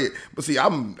was raised, but see, I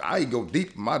ain't go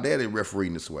deep. My daddy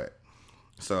refereeing the swag,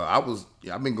 so I've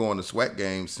been going to swag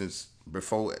games since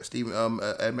before Stephen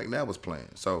Ed McNabb was playing.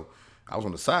 So I was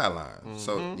on the sideline.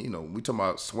 So we talking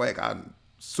about swag. I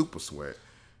super swag.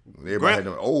 Everybody had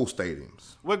them old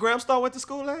stadiums. Where Graham Star went to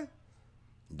school at?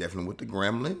 Definitely with the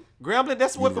Grambling, Grambling,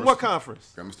 that's what University.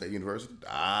 conference? Grambling State University.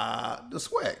 The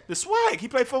swag. The swag. He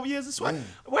played 4 years in swag. Yeah.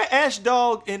 Where Ash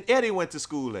Dog and Eddie went to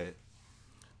school at?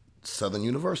 Southern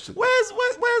University. Where's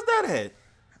that at?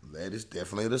 That is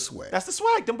definitely the swag. That's the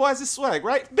swag. Them boys is swag,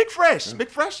 right? Big Fresh. Big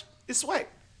Fresh is swag.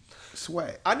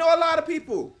 swag. I know a lot of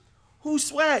people who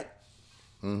swag.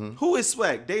 Who is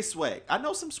swag? They swag. I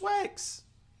know some swags.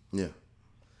 Yeah.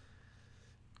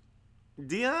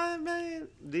 Dion, man,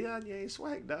 you ain't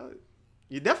swag, dog.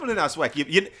 You're definitely not swag.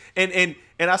 And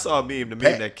I saw a meme, the meme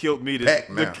Pack. that killed me. Pack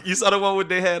now. You saw the one where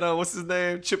they had what's his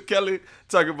name, Chip Kelly,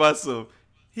 talking about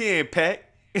he ain't pack.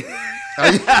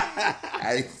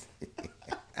 I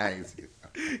ain't see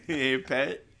it. He ain't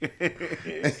pack.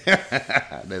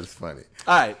 That's funny.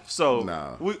 All right, so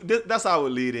Nah. that's how we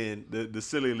lead in the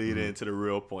silly lead in to the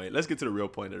real point. Let's get to the real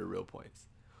point of the real points.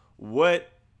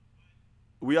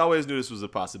 We always knew this was a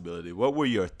possibility. What were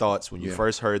your thoughts when you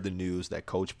first heard the news that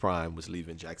Coach Prime was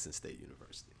leaving Jackson State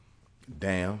University?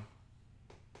 Damn.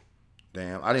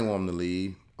 I didn't want him to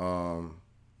leave.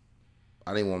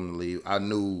 I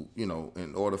knew,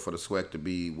 in order for the SWAC to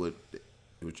be what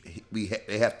we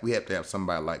have to have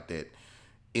somebody like that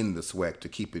in the SWAC to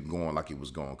keep it going like it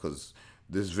was going, because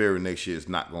this very next year is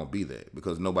not going to be that,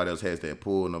 because nobody else has that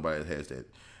pull, nobody else has that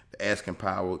the asking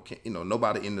power.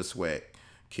 Nobody in the SWAC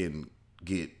can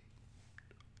get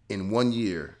in 1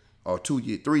 year or 2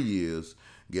 year, 3 years,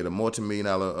 get a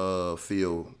multi-million-dollar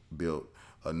field built,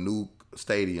 a new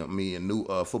stadium, a new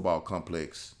football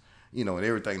complex, and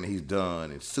everything that he's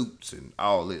done, and suits and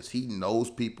all this. He knows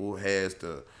people, he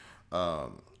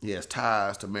has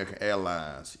ties to American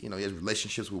Airlines. He has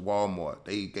relationships with Walmart.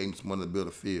 They gave him some money to build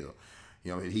a field.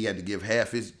 He had to give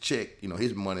half his check,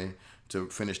 his money, to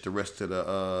finish the rest of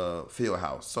the field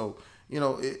house. So,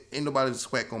 ain't nobody in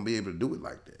SWAC gonna be able to do it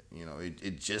like that.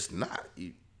 It just not.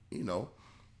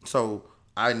 So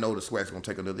I know the SWAC's gonna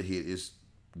take another hit. It's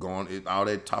gone. All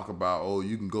that talk about, oh,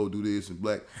 you can go do this and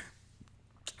black.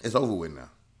 It's over with now.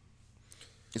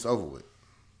 It's over with.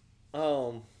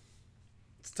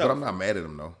 It's tough. But I'm not mad at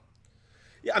him though.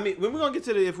 Yeah, I mean, when we're gonna get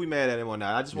to if we mad at him or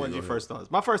not, I just wanted your first thoughts.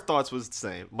 My first thoughts was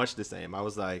much the same. I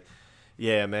was like,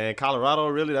 yeah, man, Colorado,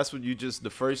 really? That's what you just the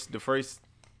first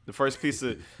piece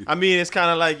of. I mean, it's kind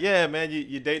of like, yeah, man,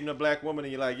 you're dating a black woman,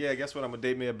 and you're like, yeah, guess what? I'm gonna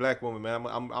date me a black woman, man.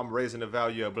 I'm raising the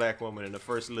value of a black woman, and the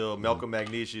first little Malcolm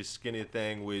Magnesia skinny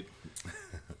thing with,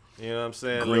 you know what I'm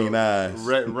saying, green eyes,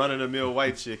 running a mill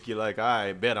white chick. You're like, all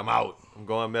right, bet I'm out. I'm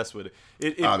going to mess with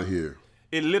it. Out of here.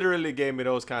 It literally gave me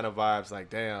those kind of vibes, like,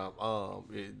 damn.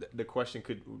 The question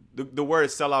the word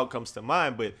sellout comes to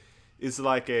mind, but it's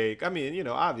like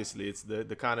obviously it's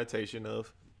the connotation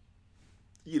of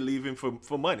you're leaving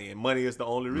for money, and money is the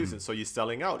only reason. So you're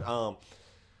selling out.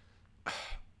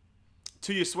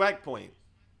 To your SWAC point,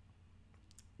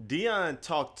 Deion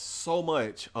talked so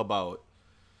much about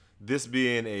this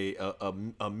being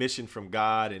a mission from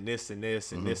God, and this and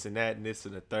this and this and that and this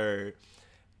and the third,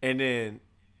 and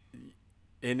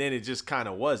then it just kind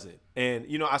of wasn't. And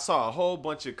I saw a whole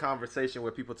bunch of conversation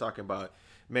where people talking about,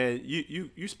 man,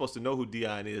 you supposed to know who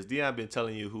Deion is. Deion been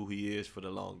telling you who he is for the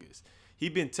longest. He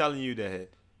been telling you that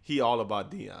he all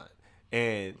about Deion,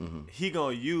 and he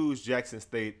gonna use Jackson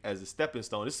State as a stepping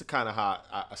stone. This is kind of how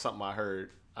something I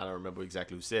heard. I don't remember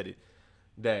exactly who said it.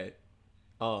 That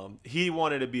he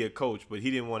wanted to be a coach, but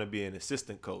he didn't want to be an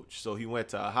assistant coach. So he went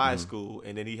to a high school,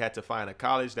 and then he had to find a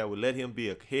college that would let him be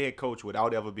a head coach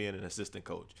without ever being an assistant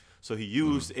coach. So he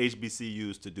used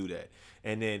HBCUs to do that.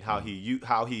 And then how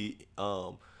he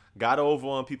got over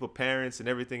on people's parents and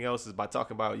everything else is by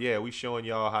talking about, yeah, we showing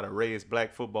y'all how to raise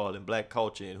black football and black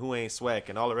culture and who ain't SWAC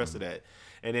and all the rest of that.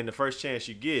 And then the first chance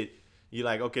you get, you're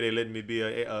like, okay, they letting me be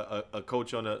a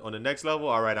coach on the next level.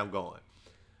 All right, I'm going.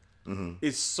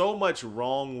 It's so much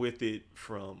wrong with it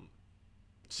from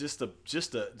just a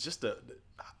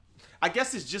I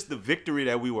guess it's just the victory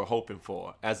that we were hoping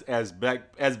for as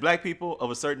black people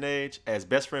of a certain age, as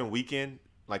best friend weekend,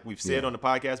 like we've said on the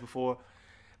podcast before.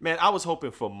 Man, I was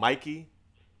hoping for Mikey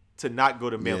to not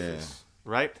go to Memphis,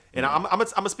 right? And I'm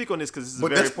gonna speak on this because this is a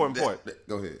very important part.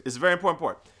 Go ahead. It's a very important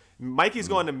part. Mikey's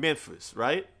going to Memphis,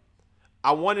 right?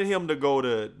 I wanted him to go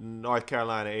to North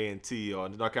Carolina A&T or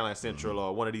North Carolina Central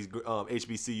or one of these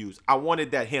HBCUs. I wanted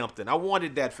that Hampton. I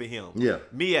wanted that for him. Yeah.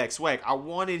 MEAC, SWAC. I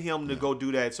wanted him to go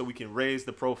do that so we can raise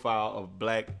the profile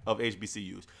of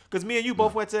HBCUs. Because me and you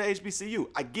both went to HBCU.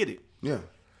 I get it. Yeah.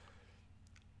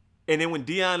 And then when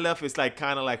Deion left, it's like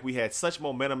kind of like we had such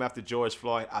momentum after George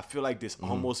Floyd. I feel like this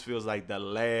almost feels like the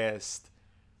last,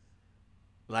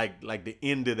 like the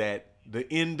end of that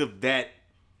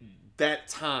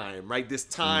time, right? This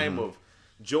time of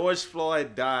George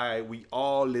Floyd died, we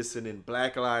all listening,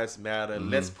 Black Lives Matter,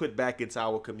 let's put back into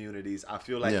our communities. I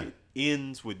feel like it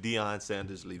ends with Deion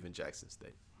Sanders leaving Jackson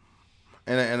State.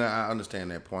 And I understand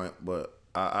that point, but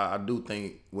I do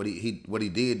think what he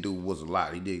did do was a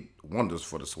lot. He did wonders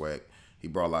for the SWAC. He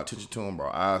brought a lot of attention to him,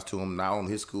 brought eyes to him, not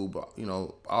only his school, but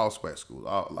all SWAC schools,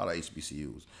 a lot of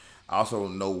HBCUs. I also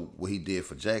know what he did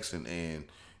for Jackson, and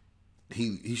I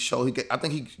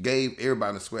think he gave everybody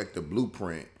in the SWAC the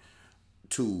blueprint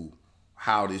to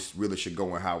how this really should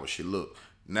go and how it should look.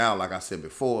 Now, like I said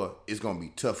before, it's gonna be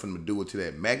tough for him to do it to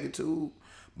that magnitude,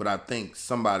 but I think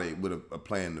somebody with a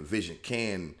plan, a vision,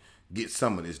 can get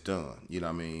some of this done. You know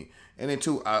what I mean? And then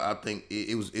too, I think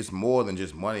it's more than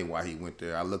just money why he went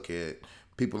there. I look at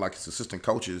people like his assistant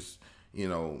coaches,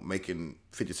 making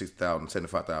 $56,000,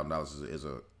 $75,000 as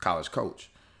a college coach.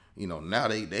 Now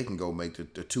they can go make the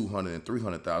 $200,000 and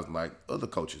 $300,000 like other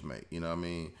coaches make. You know what I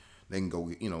mean? They can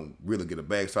go, really get a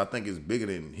bag. So I think it's bigger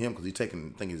than him because he's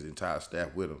taking, I think, his entire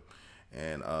staff with him.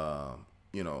 And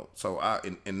so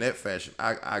in that fashion,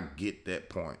 I get that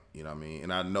point. You know what I mean?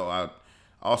 And I know I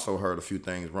also heard a few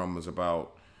things, rumors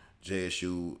about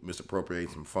JSU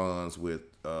misappropriating some funds with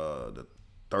the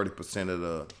 30%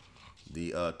 of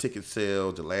The ticket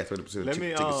sales, the last 30% of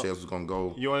ticket sales was gonna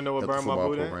go. You want to know what help the burned my football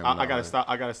boot in? program I and gotta all stop.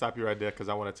 I gotta stop you right there because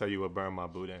I want to tell you what burned my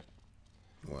boot in.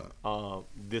 What?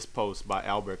 This post by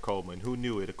Albert Coleman. Who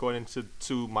knew it? According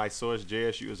to my source,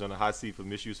 JSU is on a hot seat for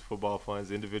misuse of football funds.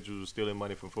 Individuals are stealing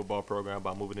money from football program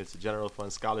by moving into general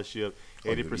fund scholarship.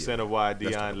 80% of why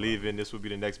Deion leaving. This will be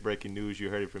the next breaking news.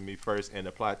 You heard it from me first. And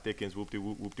the plot thickens.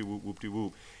 Whoop-de-whoop, whoop-de-whoop,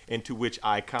 whoop-de-whoop. Into which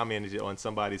I commented on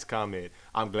somebody's comment.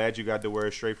 I'm glad you got the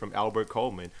word straight from Albert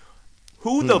Coleman.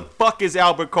 Who the fuck is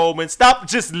Albert Coleman? Stop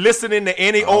just listening to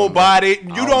any old body.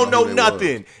 You don't know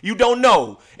nothing. You don't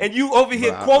know. And you over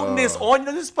here quoting this on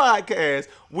this podcast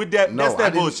with that. That's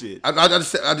that bullshit. I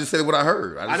just said what I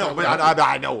heard. I know, but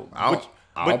I know. I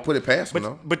don't put it past me,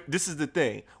 though. But this is the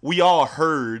thing. We all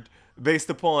heard based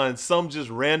upon some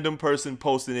just random person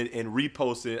posting it and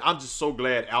reposting it. I'm just so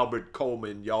glad Albert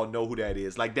Coleman, y'all know who that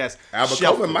is. Like, that's Albert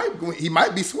Coleman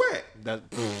might be Sweat.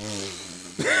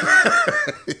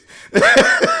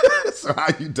 So how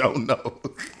you don't know?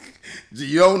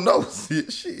 You don't know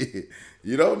shit.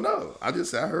 You don't know. I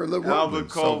heard a little Albert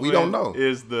Coleman. So we don't know.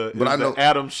 Is the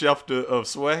Adam Schefter of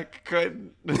swag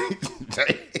cutting?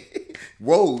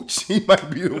 Woj, he might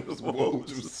be the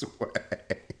Woj of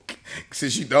swag.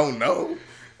 Since you don't know.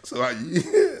 So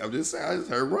I'm just saying, I just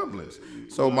heard rumblings.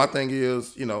 So my thing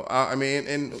is, I mean,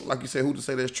 and like you said, who to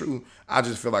say that's true? I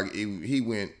just feel like he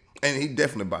went, and he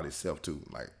definitely about himself too.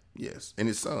 Like, yes, and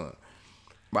his son.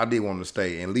 But I did want him to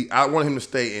stay, and I want him to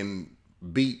stay and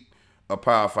beat a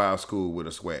Power 5 school with a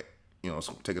SWAC.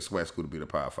 Take a SWAC school to beat a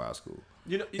Power 5 school.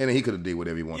 And then he could have did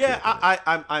whatever he wanted. Yeah,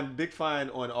 I'm big fan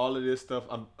on all of this stuff.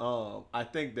 I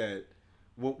think that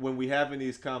when we having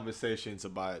these conversations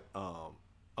about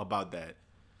that,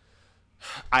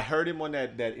 I heard him on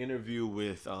that interview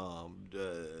with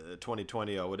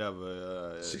 2020 or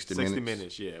whatever, 60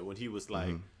 minutes. Yeah, when he was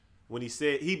like. When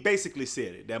he basically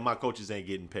said it, that my coaches ain't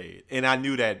getting paid. And I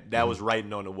knew that was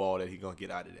writing on the wall that he going to get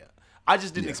out of there. I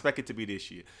just didn't expect it to be this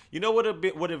year. You know what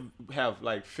would have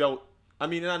like felt, I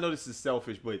mean, and I know this is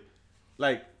selfish, but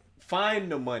like find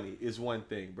the money is one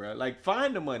thing, bro. Like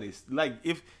find the money. Like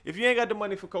if you ain't got the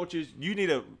money for coaches, you need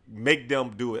to make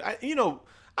them do it.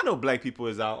 I know black people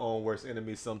is our own worst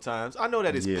enemies sometimes. I know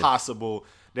that it's possible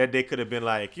that they could have been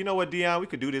like, you know what, Deion, we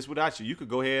could do this without you. You could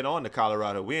go ahead on to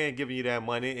Colorado. We ain't giving you that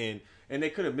money. And they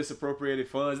could have misappropriated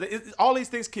funds. All these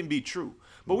things can be true.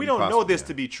 But we don't know this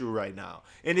to be true right now.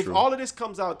 And if all of this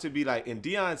comes out to be like, and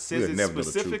Deion says it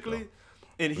specifically,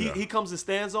 and he comes and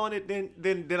stands on it, then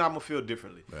I'm going to feel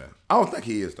differently. Yeah. I don't think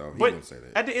he is, though. He wouldn't say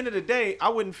that. At the end of the day, I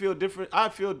wouldn't feel different.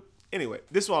 Anyway,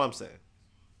 this is what I'm saying.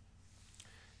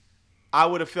 I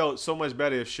would have felt so much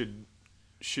better if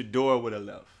Shedeur would have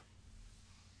left.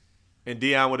 And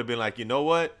Deion would have been like, you know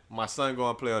what? My son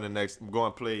going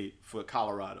to play for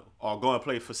Colorado or going to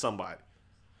play for somebody.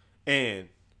 And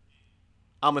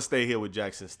I'm going to stay here with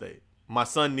Jackson State. My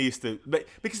son needs to,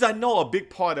 because I know a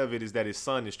big part of it is that his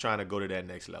son is trying to go to that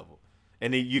next level.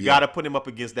 And then you got to put him up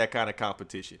against that kind of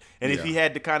competition. And if he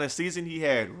had the kind of season he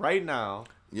had right now,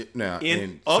 he'd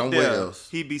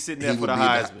be sitting there for the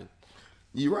Heisman.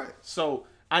 You're right. So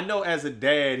I know as a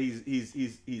dad,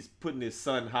 he's putting his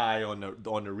son high on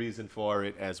the reason for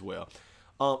it as well.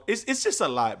 It's just a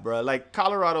lot, bro. Like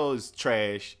Colorado is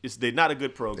trash. They're not a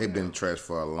good program. They've been trash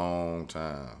for a long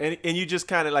time. And you just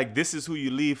kind of like, this is who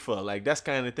you leave for. Like that's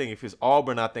kind of the thing. If it's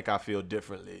Auburn, I think I feel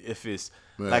differently. If it's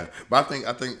but I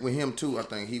think with him too, I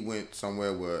think he went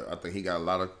somewhere where I think he got a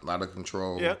lot of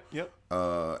control.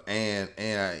 Yeah. And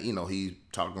he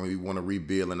talking, he want to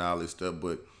rebuild and all this stuff,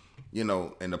 but.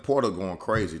 And the portal going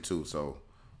crazy too. So,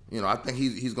 I think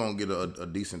he's gonna get a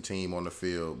decent team on the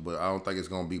field, but I don't think it's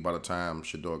gonna be by the time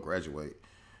Shedeur graduate.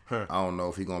 I don't know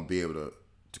if he's gonna be able to.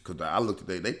 Because I looked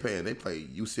at they play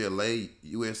UCLA,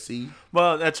 USC.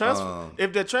 Well, that transfer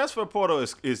if the transfer portal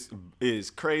is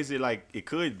crazy like it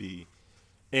could be,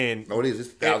 and it is.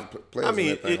 It's 1,000 players. I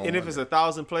mean, and if it's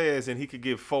 1,000 players and he could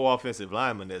give 4 offensive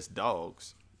linemen, that's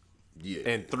dogs. Yeah,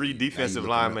 and 3 defensive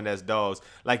linemen as dogs.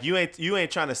 Like you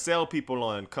ain't trying to sell people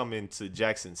on coming to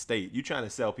Jackson State. You trying to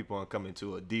sell people on coming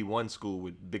to a D1 school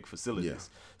with big facilities.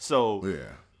 Yeah. So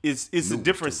it's a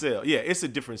different sell. Yeah, it's a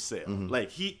different sell. Mm-hmm. Like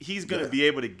he's gonna be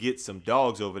able to get some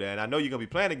dogs over there, and I know you're gonna be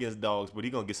playing against dogs, but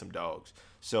he's gonna get some dogs.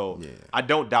 So I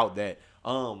don't doubt that.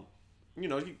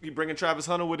 You bringing Travis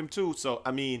Hunter with him too. So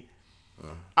I mean.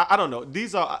 I don't know.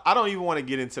 I don't even want to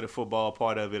get into the football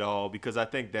part of it all because I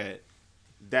think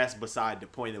that's beside the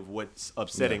point of what's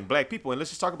upsetting black people. And let's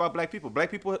just talk about black people.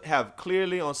 Black people have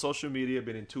clearly on social media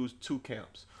been in two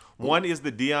camps. One is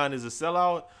the Deion is a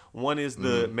sellout. One is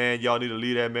the man, y'all need to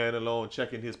leave that man alone,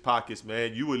 checking his pockets,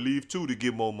 man. You would leave too to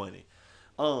get more money.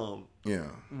 Yeah.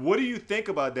 What do you think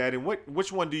about that, and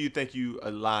which one do you think you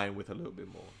align with a little bit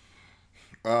more?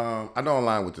 I don't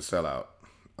align with the sellout.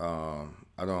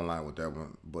 I don't align with that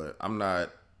one, but I'm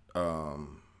not.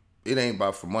 It ain't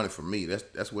about for money for me.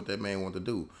 That's what that man wanted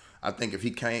to do. I think if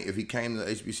he came to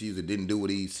HBCUs and didn't do what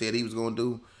he said he was gonna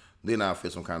do, then I'll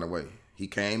feel some kind of way. He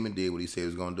came and did what he said he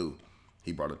was gonna do.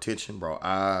 He brought attention, brought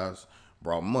eyes,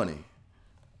 brought money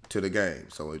to the game.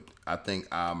 So I think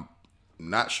I'm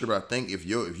not sure, but I think if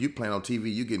you playing on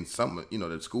TV, you getting some.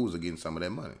 The schools are getting some of that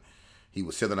money. He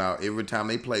was selling out every time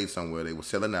they played somewhere. They were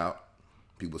selling out.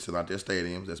 People selling out their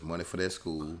stadiums. That's money for their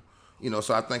school.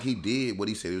 So I think he did what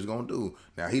he said he was gonna do.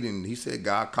 Now he didn't. He said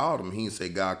God called him. He didn't say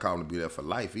God called him to be there for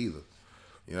life either.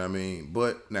 You know what I mean?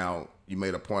 But now you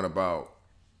made a point about,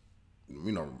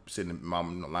 sitting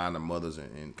lying to mothers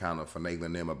and kind of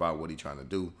finagling them about what he trying to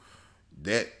do.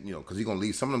 That because he gonna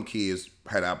leave some of them kids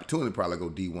had the opportunity to probably go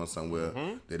D1 somewhere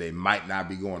that they might not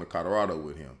be going to Colorado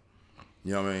with him.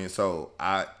 You know what I mean? So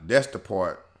that's the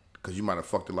part, because you might have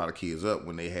fucked a lot of kids up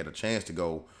when they had a chance to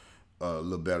go a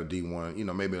little better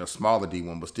D1, maybe a smaller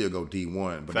D1, but still go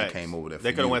D1. But Facts. They came over there.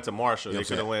 They could have went to Marshall. They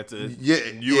could have went to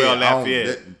UL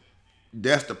Lafayette.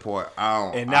 That's the part I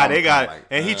don't. And now they got,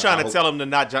 and he trying to tell them to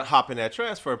not hop in that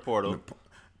transfer portal.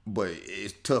 But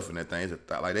it's tough in that thing.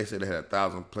 Like they said, they had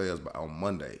 1,000 players on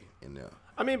Monday in there.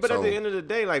 I mean, but at the end of the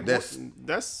day, like that's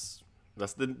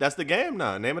the game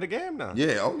now. Name of the game now.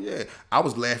 Yeah, oh yeah. I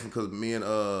was laughing because me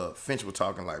and Finch were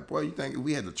talking like, boy, you think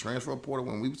we had the transfer portal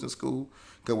when we was in school?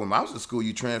 Because when I was in school,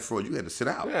 you transferred, you had to sit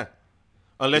out. Yeah.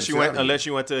 Unless you went to unless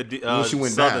you went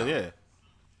Southern, down. yeah.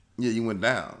 Yeah, you went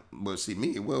down. But see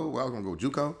me, I was gonna go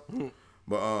JUCO.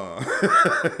 But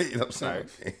you know what I'm saying?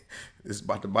 Right. It's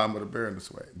about the bottom of the barrel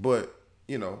this way. But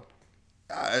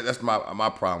that's my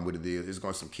problem with it is it's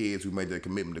going to some kids who made that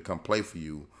commitment to come play for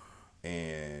you,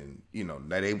 and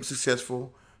that they were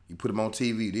successful. You put them on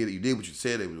TV. You did what you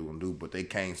said they were going to do, but they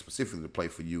came specifically to play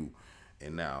for you,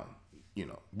 and now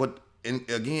But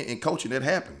again, in coaching, that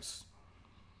happens.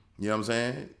 You know what I'm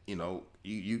saying?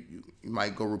 You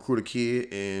might go recruit a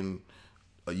kid, and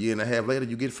a year and a half later,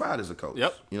 you get fired as a coach.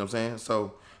 Yep. You know what I'm saying?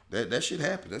 So that shit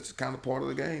happens. That's kind of part of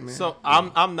the game, man. So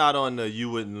I'm not on the you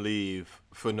wouldn't leave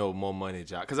for no more money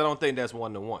job, because I don't think that's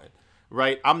 1-to-1,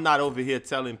 right? I'm not over here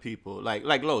telling people like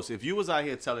Los, if you was out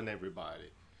here telling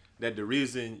everybody that the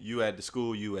reason you at the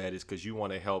school you at is because you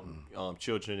want to help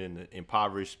children in the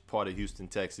impoverished part of Houston,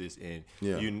 Texas, and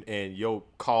your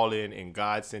calling and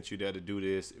God sent you there to do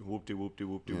this,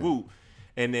 whoop-de-whoop-de-whoop-de-whoop.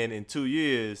 And then in 2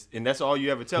 years, and that's all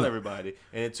you ever tell everybody,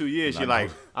 and in 2 years you're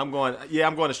like, I'm going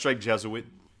to straight Jesuit.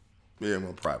 Yeah, I'm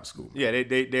going to private school. Yeah,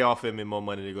 they offer me more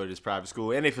money to go to this private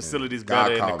school, and their facilities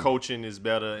better, and the coaching is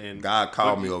better. And God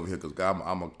called me over here because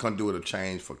I'm a conduit of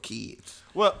change for kids.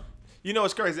 Well,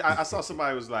 it's crazy. I saw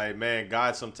somebody was like, man,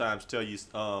 God sometimes tell you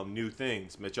new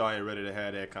things, but y'all ain't ready to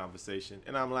have that conversation.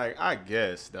 And I'm like, I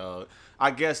guess, dog.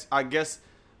 I guess.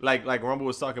 Like Rumble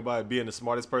was talking about being the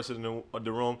smartest person in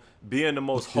the room, being the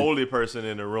most holy person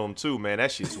in the room too, man.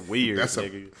 That shit's weird,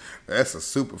 nigga. That's a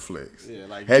super flex. Yeah,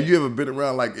 like, have you ever been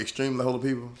around like extremely holy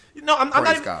people? No, I'm not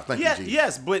even, God. Thank you, Jesus.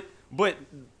 Yes, but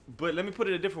let me put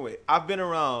it a different way. I've been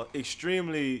around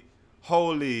extremely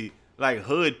holy, like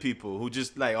hood people who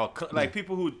just like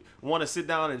people who want to sit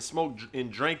down and smoke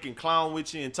and drink and clown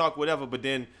with you and talk whatever, but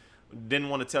then didn't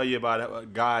want to tell you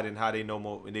about God and how they know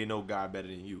more and they know God better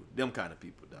than you. Them kind of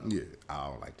people, dog. Yeah, I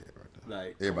don't like that right there.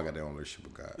 Like everybody got their own relationship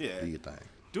with God. Yeah, do your thing.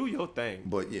 Do your thing.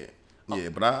 But yeah,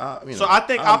 but I so I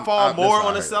think I fall more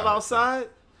on the sellout side,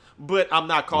 but I'm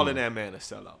not calling that man a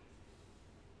sellout.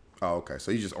 Oh, okay.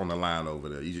 So you just on the line over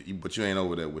there. But you ain't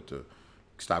over there with the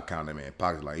stop counting that man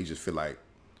pockets. Like, you just feel like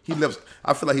he left.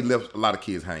 I feel like he left a lot of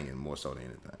kids hanging more so than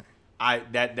anything.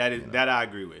 That I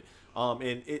agree with.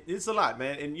 And it's a lot,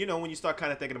 man. And when you start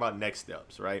kind of thinking about next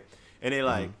steps, right? And they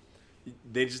like,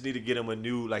 they just need to get him a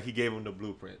new, like he gave him the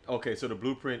blueprint. Okay, so the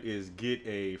blueprint is get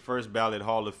a first ballot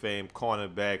Hall of Fame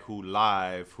cornerback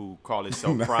who call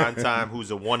himself prime time,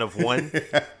 who's a 1 of 1.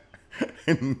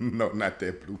 No, not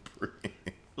that blueprint.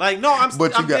 Like, no, I see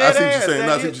what you're saying.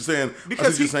 I see what you're saying.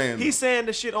 Because he's saying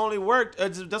the shit only worked.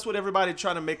 That's what everybody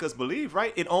trying to make us believe,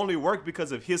 right? It only worked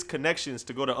because of his connections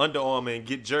to go to Under Armour and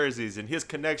get jerseys, and his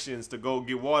connections to go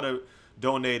get water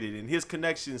donated, and his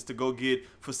connections to go get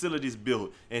facilities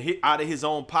built, and he out of his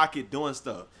own pocket doing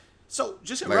stuff. So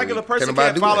just a regular person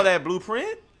can't follow that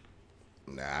blueprint.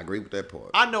 Nah, I agree with that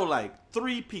part. I know like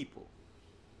 3 people.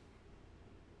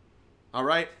 All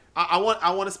right, I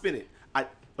want to spin it.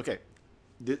 Okay.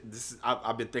 This is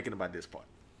I've been thinking about this part.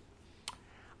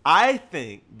 I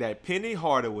think that Penny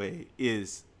Hardaway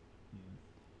is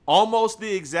almost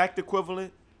the exact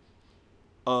equivalent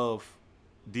of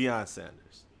Deion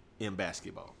Sanders in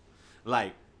basketball.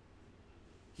 Like,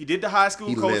 he did the high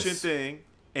school coaching thing,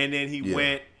 and then he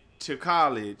went to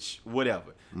college,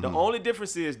 whatever. The only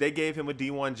difference is they gave him a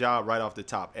D1 job right off the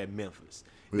top at Memphis.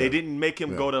 They didn't make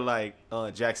him go to like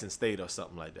Jackson State or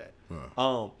something like that.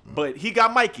 But he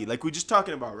got Mikey, like we just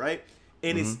talking about, right?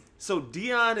 And it's so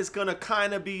Deion is gonna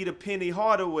kind of be the Penny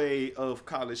Hardaway of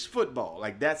college football.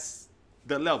 Like that's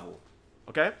the level,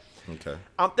 okay? Okay.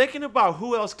 I'm thinking about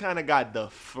who else kind of got the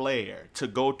flair to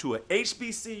go to an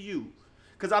HBCU.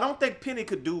 Because I don't think Penny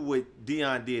could do what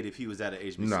Deion did if he was at an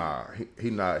HBCU. Nah,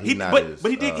 he not. But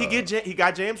he did. He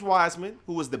got James Wiseman,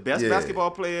 who was the best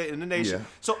basketball player in the nation. Yeah.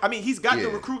 So I mean, he's got the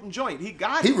recruiting joint. He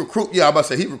recruit. Yeah, I about to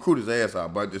say he recruited his ass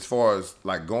out. But as far as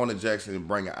like going to Jackson and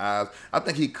bringing eyes, I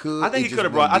think he could. I think he could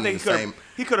have brought. I think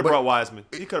he could have brought Wiseman.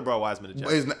 He could have brought Wiseman to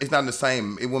Jackson. It's not in the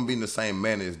same. It wouldn't be in the same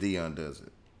manner as Deion does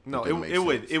it. No, it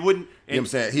wouldn't. It wouldn't. You know what I'm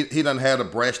saying? He doesn't have the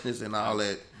brashness and all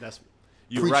that. That's.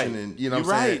 You're right. And, you know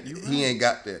what I'm saying? He ain't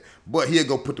got that. But he'll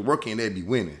go put the work in, they'd be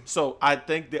winning. So I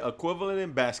think the equivalent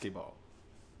in basketball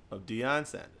of Deion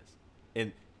Sanders,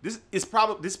 and this is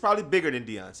probably bigger than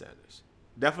Deion Sanders.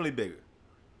 Definitely bigger.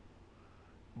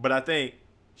 But I think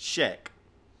Shaq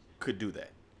could do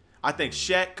that. I think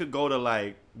Shaq could go to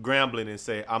like Grambling and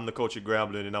say, I'm the coach at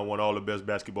Grambling and I want all the best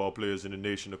basketball players in the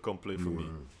nation to come play for me.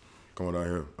 Come on down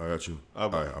here. I got you. All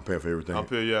right, I'm paying for everything.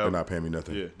 They're not paying me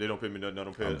nothing. Yeah, they don't pay me nothing. I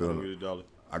don't pay. I don't get a dollar.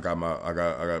 I got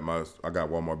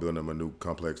Walmart building them a new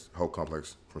whole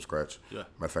complex from scratch. Yeah.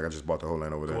 Matter of fact, I just bought the whole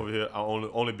land over there. Come over here. I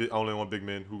only want big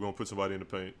men who gonna put somebody in the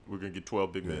paint. We're gonna get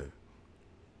 12 big men.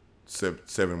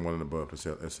 7, 1 and above.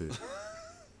 That's it.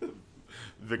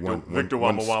 Victor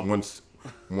Wamba.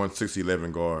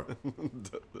 1-6-11 guard.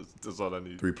 That's all I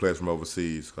need. 3 players from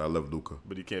overseas. I love Luka.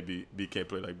 But he can't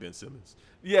play like Ben Simmons.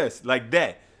 Yes, like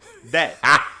that.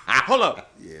 Hold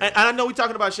up. Yeah. And I know we're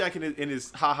talking about Shaq in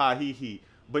his ha he.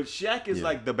 But Shaq is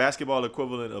like the basketball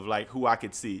equivalent of like who I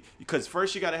could see. Because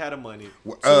first you gotta have the money.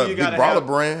 You gotta have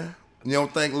brand. You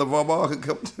don't think LeVar Ball could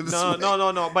come to the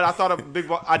No. But I thought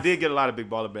I did get a lot of Big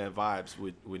Baller Band vibes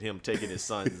with him taking his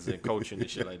sons and coaching and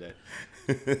shit like that.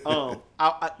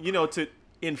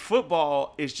 In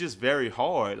football, it's just very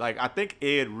hard. Like I think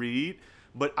Ed Reed,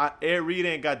 but Ed Reed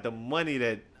ain't got the money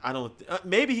that I don't.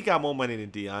 Maybe he got more money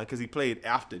than Deion because he played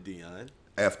after Deion.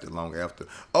 Long after.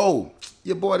 Oh,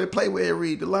 your boy that played with Ed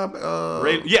Reed, the linebacker.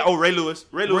 Ray Lewis.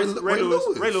 Ray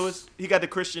Lewis. He got the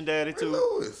Christian daddy too. Ray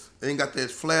Lewis. They ain't got that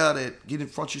flair that get in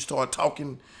front, you start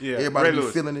talking. Yeah, everybody be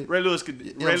feeling it. Ray Lewis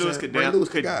could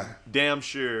damn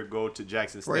sure go to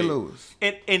Jackson State. Ray Lewis.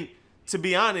 And to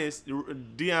be honest,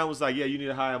 Deion was like, yeah, you need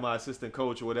to hire my assistant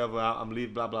coach or whatever. I'm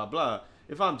leaving, blah, blah, blah.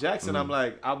 If I'm Jackson, I'm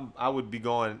like, I would be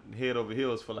going head over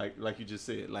heels for like you just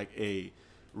said, like a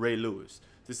Ray Lewis.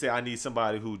 To say I need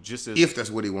somebody who just is, if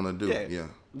that's what he want to do, yeah.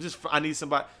 I need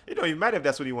somebody. It don't even matter if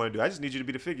that's what he want to do. I just need you to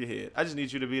be the figurehead. I just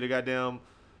need you to be the goddamn,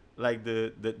 like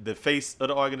the face of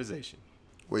the organization.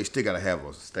 Well, you still gotta have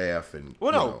a staff and.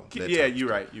 Well, no, you're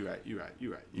right. You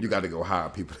got to go hire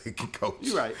people that can coach.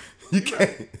 You're right. You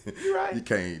can't. You're right. You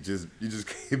just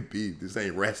can't be. This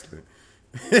ain't wrestling.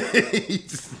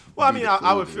 Well, I mean,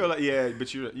 I would feel like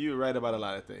but you're right about a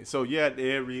lot of things. So Ed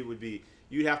Reed would be.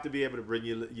 You'd have to be able to bring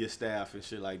your staff and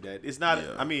shit like that. It's not.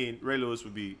 Yeah. I mean, Ray Lewis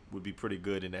would be pretty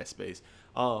good in that space.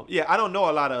 I don't know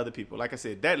a lot of other people. Like I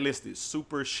said, that list is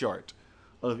super short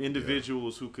of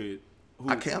individuals who could.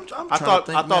 I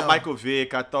thought Michael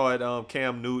Vick. I thought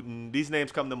Cam Newton. These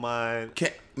names come to mind.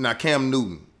 Cam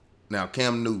Newton.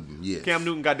 Yeah. Cam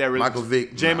Newton got that religion. Michael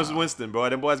Vick. Jameis Winston, bro.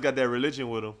 Them boys got that religion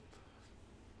with them.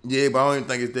 Yeah, but I don't even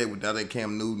think it's that. I think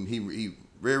Cam Newton. He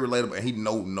very relatable, and he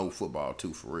know football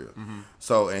too, for real. Mm-hmm.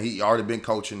 So, and he already been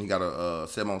coaching. He got a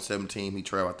 7-on-7 team. He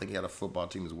traveled. I think he had a football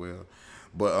team as well.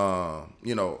 But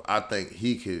I think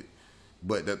he could.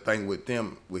 But the thing with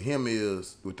him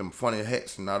is with them funny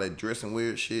hats and all that dressing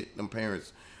weird shit. Them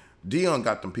parents, Deion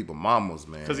got them people mamas,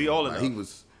 man. Because he old enough. He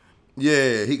was,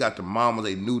 he got the mamas.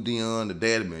 They knew Deion, the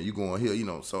daddy, man. You going here,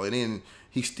 So and then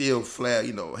he still flat,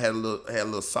 had a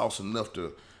little sauce enough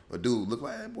to a dude look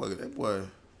like that boy.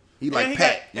 He like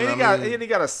Pat. And he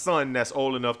got a son that's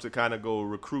old enough to kind of go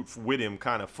recruit with him,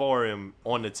 kind of for him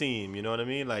on the team. You know what I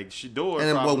mean? Like Shedeur. And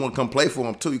then boy want to come play for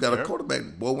him too. You got a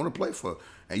quarterback. Boy want to play for,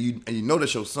 and you know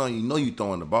that's your son. You know you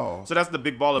throwing the ball. So that's the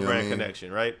big baller brand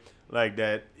connection, right? Like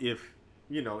that. If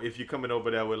you're coming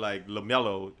over there with like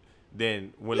LaMelo,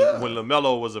 then when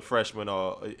LaMelo was a freshman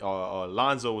or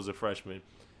Lonzo was a freshman,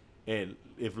 and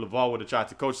if LeVar would have tried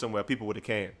to coach somewhere, people would have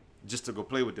came. just to go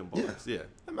play with them boys. Yeah.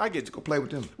 I mean, I get Go play with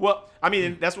them. Well, I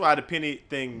mean, that's why the Penny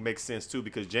thing makes sense too,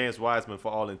 because James Wiseman,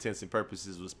 for all intents and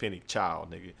purposes, was Penny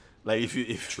child, nigga. Like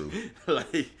if True.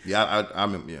 like Yeah, I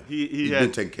remember. Yeah, he's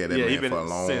been taking care of that man for a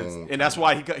long time. and that's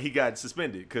why he got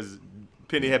suspended, because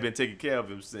Penny had been taking care of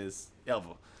him since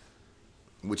ever.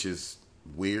 Which is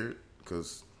weird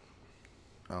because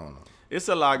I don't know. It's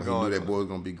a lot He going knew on. that boy was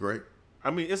gonna be great.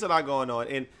 I mean, it's a lot going on,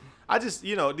 and I just,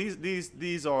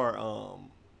 these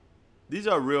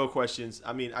are real questions.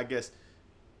 I mean, I guess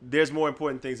there's more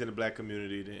important things in the black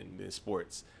community than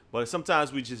sports, but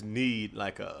sometimes we just need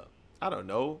like I don't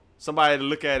know, somebody to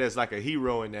look at as like a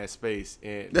hero in that space,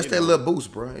 and That's that little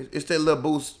boost, bro. It's that little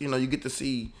boost. You get to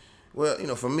see.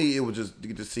 Well, for me, it was just to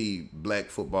get to see black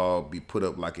football be put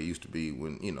up like it used to be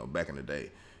when back in the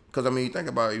day. Because, I mean, you think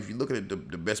about it, if you look at the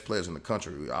best players in the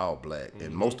country, we're all black.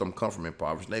 And most of them come from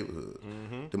impoverished neighborhoods.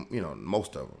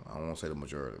 Most of them. I don't want to say the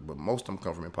majority, but most of them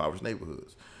come from impoverished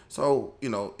neighborhoods. So,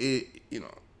 in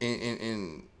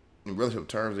relative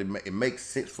terms, it makes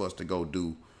sense for us to go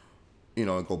do,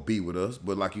 and go be with us.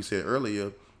 But like you said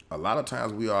earlier, a lot of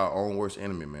times we are our own worst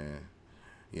enemy, man.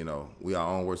 We are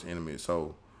our own worst enemy.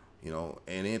 So,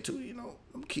 and then too,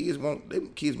 them kids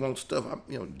want stuff.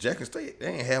 Jackson State, they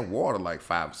ain't had water like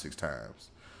 5 or 6 times.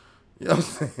 You know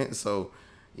what I'm saying? So,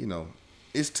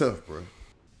 it's tough, bro.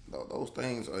 Those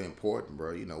things are important,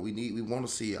 bro. We want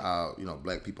to see our,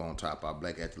 black people on top, our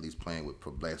black athletes playing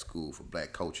for black school, for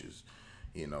black coaches,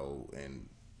 and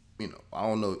I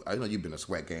don't know. I know you've been to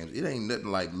SWAC games. It ain't nothing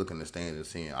like looking in the stands and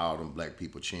seeing all them black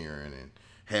people cheering and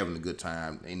having a good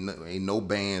time. Ain't no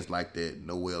bands like that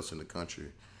nowhere else in the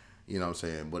country. You know what I'm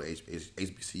saying? But it's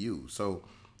HBCU. So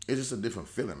it's just a different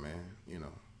feeling, man.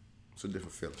 It's a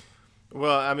different feeling.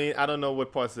 Well, I mean, I don't know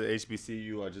what parts of the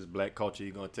HBCU or just black culture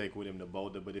you're gonna take with him to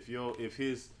Boulder, but if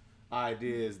his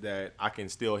idea is that I can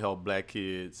still help black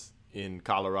kids in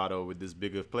Colorado with this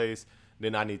bigger place,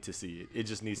 then I need to see it. It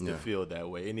just needs to feel that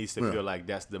way. It needs to feel like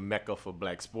that's the mecca for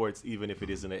black sports, even if it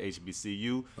isn't an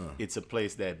HBCU. It's a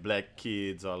place that black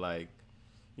kids are like,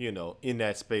 in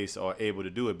that space are able to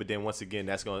do it. But then once again,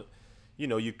 that's going to,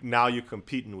 you're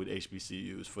competing with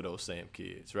HBCUs for those same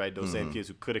kids, right? Those same kids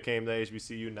who could have came to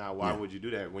HBCU. Now, why would you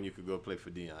do that when you could go play for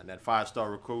Deion? That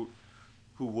 5-star recruit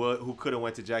who could have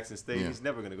went to Jackson State, he's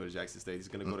never going to go to Jackson State. He's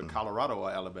going to go to Colorado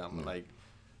or Alabama. Like,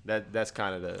 that's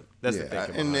kind of the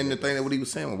thinking. And then the thing that what he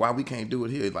was saying, why we can't do it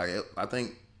here, like I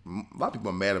think a lot of people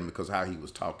are mad at him because of how he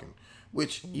was talking.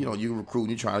 Which you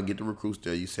recruiting, you trying to get the recruits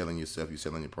there, you selling yourself, you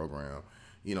selling your program.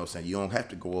 Saying you don't have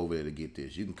to go over there to get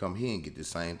this. You can come here and get the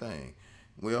same thing.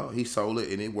 Well, he sold it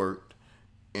and it worked,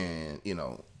 and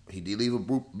he did leave a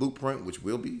blueprint which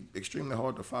will be extremely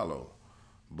hard to follow.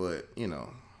 But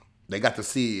they got to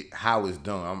see how it's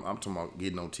done. I'm talking about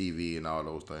getting on TV and all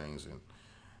those things, and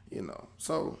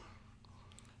so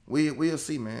we'll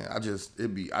see, man. I just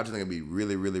think it'd be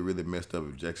really, really, really messed up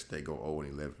if Jackson State go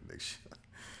 0-11 next year.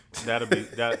 That'll be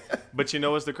that. But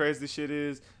what's the crazy shit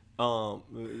is?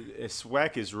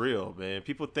 SWAC is real, man.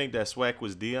 People think that SWAC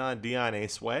was Deion. Deion ain't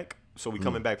SWAC. So we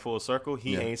coming back full circle.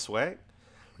 He ain't SWAC.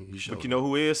 But you know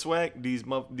who is SWAC?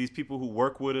 These people who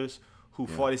work with us, who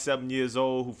 47 years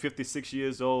old, who 56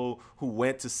 years old, who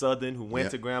went to Southern, who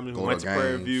went to Grambling, who went to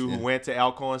Prairie View, who went to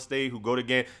Alcorn State, who go to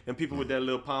game. And people with that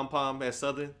little pom-pom at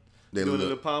Southern, doing a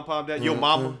little pom-pom. That your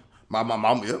mama. My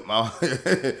mom, yeah,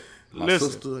 my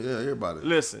sister, yeah, everybody.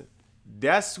 Listen.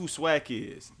 That's who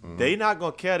SWAC is. They not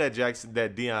gonna care that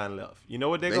Deion left. You know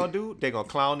what they gonna do? They gonna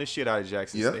clown the shit out of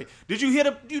Jackson State. Did you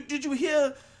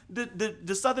hear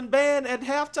the Southern band at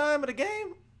halftime of the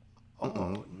game?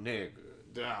 Oh, nigga,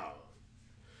 dog.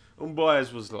 Them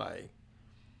boys was like,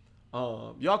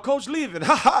 y'all coach leaving,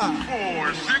 ha ha.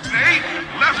 4, 6, 8.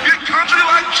 Let's get country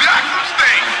like Jackson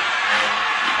State.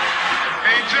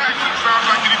 Hey Jackson, sounds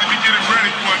like you need to be getting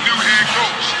ready for a new head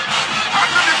coach. I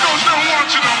know the coach don't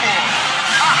want you no more.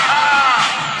 Ha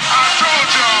ha! I told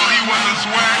y'all he wasn't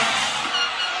SWAC.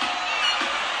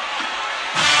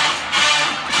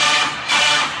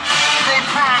 Coach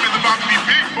Prime is about to be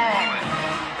big balling.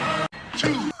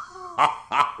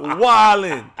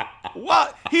 Wildin'.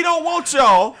 What? He don't want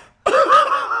y'all.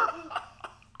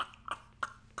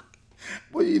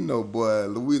 Well, boy,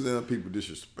 Louisiana people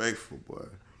disrespectful, boy.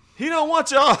 He don't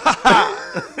want y'all.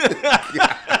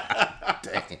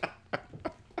 Damn.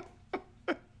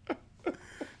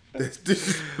 That's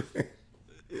disrespectful.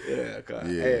 Yeah,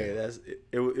 hey,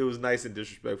 it was nice and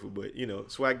disrespectful, but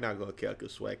SWAC not gonna care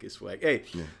because SWAC is SWAC. Hey,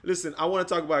 listen, I want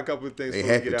to talk about a couple of things. They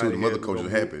happy too. The mother coaches are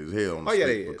happy as hell. On the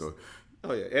they is.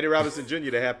 Oh yeah, Eddie Robinson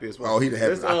Jr. the happiest one. Oh, he the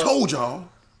happiest. I told y'all.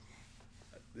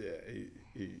 Yeah,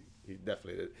 he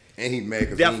definitely did. And he mad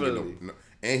because he didn't get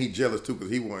And he jealous too because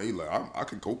he like I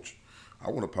can coach. I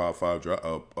want a Power 5 job,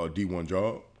 a D1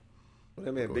 job. Well,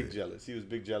 that man Go big ahead. jealous. He was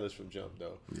big jealous from jump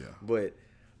though. Yeah. But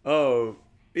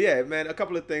yeah, man, a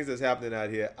couple of things that's happening out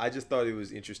here. I just thought it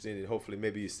was interesting, and hopefully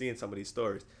maybe you're seeing some of these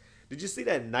stories. Did you see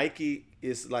that Nike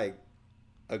is like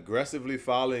aggressively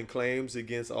filing claims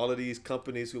against all of these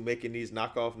companies who making these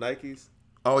knockoff Nikes?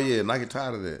 Oh yeah, Nike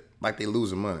tired of that. Like they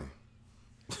losing money.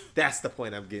 That's the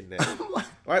point I'm getting at.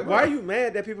 Right? Why are you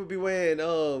mad that people be wearing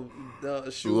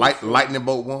shoes? Lightning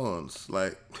bolt ones,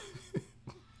 like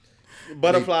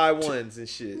Butterfly ones and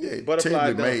shit. yeah, Butterfly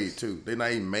terribly dunks. made too. They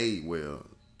not even made well.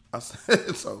 I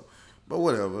said so, but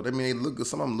whatever. I mean, they look good.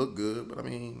 Some of them look good, but I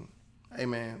mean, hey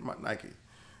man, my Nike,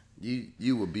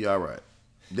 you will be all right.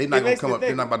 They not gonna makes come me up. They're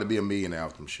think- not about to be a millionaire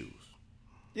off them shoes.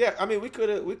 Yeah, I mean, we could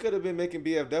have been making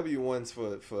BFW ones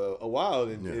for a while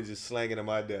and, Yeah. and just slanging them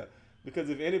out there. Because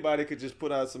if anybody could just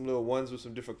put out some little ones with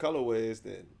some different colorways,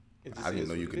 then it just I didn't is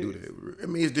know you what could it do is. that. I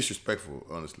mean, it's disrespectful,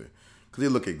 honestly, because they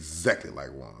look exactly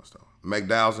like ones though.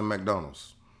 McDowell's and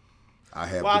McDonald's. I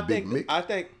have Well, the big mix.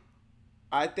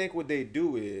 I think what they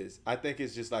do is, I think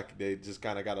it's just like they just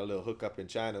kind of got a little hookup in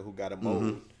China who got a mold,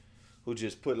 Mm-hmm. who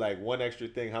just put like one extra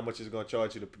thing. How much is it going to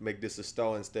charge you to make this a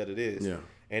store instead of this? Yeah.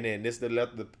 And then this the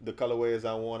colorways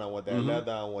I want. I want Mm-hmm. that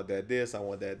leather. I want that this. I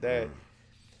want that that.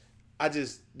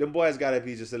 Them boys got to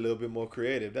be just a little bit more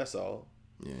creative. That's all.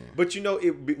 Yeah. But you know,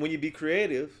 when you be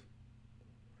creative,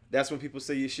 that's when people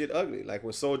say your shit ugly. Like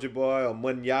when Soulja Boy or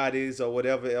Munyatis or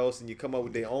whatever else, and you come up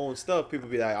with their own stuff, people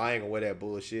be like, I ain't gonna wear that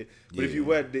bullshit. But if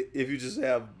you just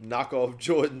have knockoff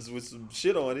Jordans with some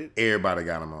shit on it, Everybody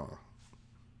got them on.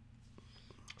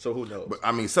 so who knows? But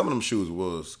I mean, some of them shoes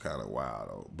was kind of wild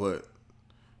though. But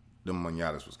the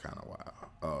Manatas was kind of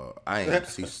wild. I ain't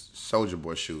see Soulja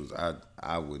Boy shoes.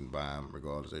 I wouldn't buy them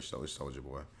regardless. They Soulja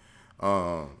Boy.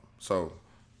 So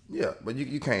yeah, but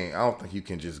you can't. I don't think you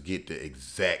can just get the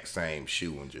exact same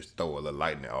shoe and just throw a little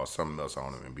lightning or something else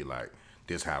on them and be like,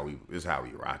 this how we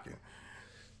rocking.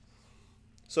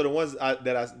 So the ones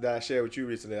that I shared with you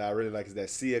recently that I really like is that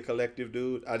Sia Collective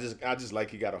dude. I just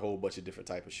like he got a whole bunch of different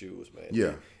type of shoes, man.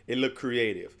 Yeah. It looked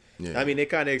creative. Yeah. I mean, they're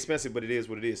kind of expensive, but it is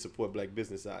what it is. Support black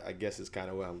business. I guess is kind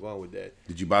of where I'm going with that.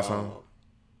 Did you buy some?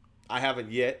 I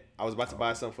haven't yet. I was about to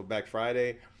buy some for Black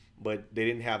Friday, but they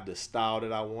didn't have the style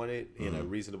that I wanted in a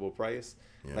reasonable price.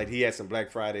 Yeah. Like he had some Black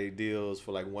Friday deals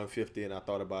for like $150, and I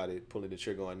thought about it, pulling the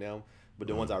trigger on them. But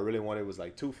the ones I really wanted was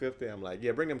like $250. I'm like,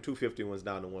 yeah, bring them $250 ones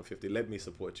down to $150. Let me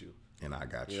support you. And I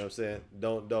got You you. know what I'm saying?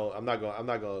 Don't. I'm not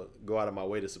gonna go out of my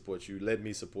way to support you. Let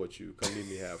me support you. Come meet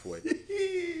me halfway.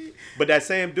 But that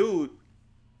same dude,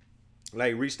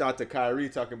 like, reached out to Kyrie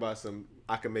talking about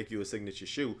I can make you a signature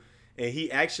shoe, and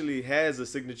he actually has a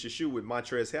signature shoe with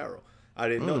Montrezl Harrell. I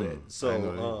didn't know that. I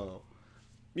didn't know So,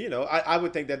 you know, I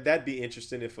would think that'd be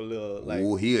interesting if a little like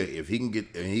Well, if he can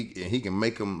get and he can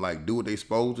make them like do what they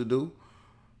supposed to do.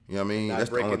 You know what I mean? not That's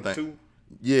the only breaking thing. two.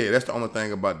 Yeah, that's the only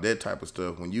thing about that type of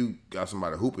stuff. When you got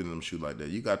somebody hooping in them shoes like that,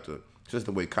 you got to just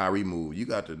the way Kyrie moved. You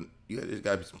got to be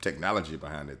some technology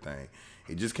behind that thing.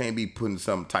 It just can't be putting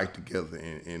something tight together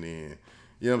and then.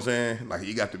 You know what I'm saying? Like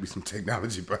you got to be some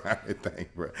technology behind that thing,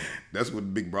 bro. That's what the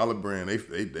Big Brother brand.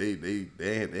 They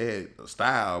had a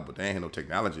style, but they ain't had no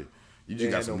technology. You just They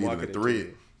got had some no needle and marketing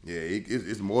thread. to Yeah,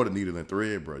 it's more than needle and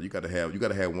thread, bro. You got to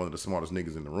have one of the smartest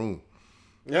niggas in the room.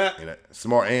 Yeah, And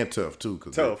smart and tough too.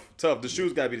 Cause tough. The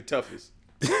shoes gotta be the toughest.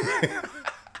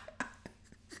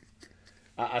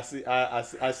 I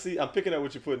see. I'm picking up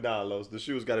what you're putting down, Los. The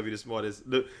shoes got to be the smartest.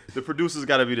 The producers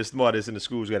got to be the smartest, and the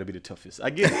schools got to be the toughest. I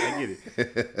get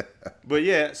it. But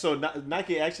yeah, so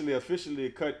Nike actually officially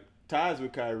cut ties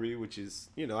with Kyrie, which is,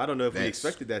 you know, I don't know if we That's-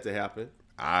 expected that to happen.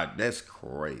 That's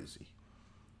crazy.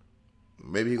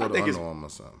 Maybe he go to think it's- Under Armour or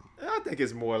something. I think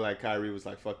it's more like Kyrie was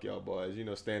like, "Fuck y'all boys," you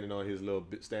know, standing on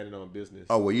business.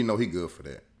 Oh well, you know he good for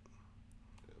that.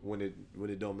 When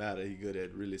it don't matter, he good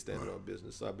at really standing on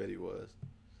business. So I bet he was.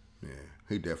 Yeah,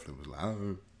 he definitely was like,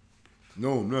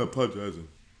 no, I'm not apologizing.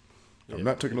 I'm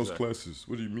not taking those classes.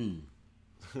 What do you mean?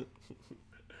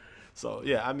 So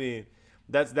yeah, I mean,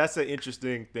 that's an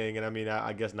interesting thing, and I mean,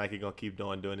 I guess Nike gonna keep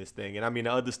doing this thing. And I mean,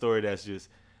 the other story that's just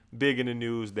big in the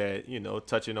news that, you know,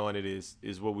 touching on it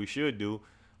is what we should do,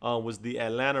 was the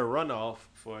Atlanta runoff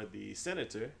for the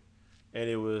senator, and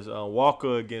it was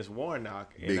Walker against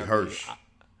Warnock. And Big I mean, Hirsch.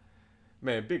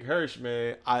 Big Hirsch,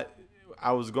 man.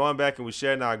 I was going back and we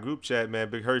sharing our group chat, man.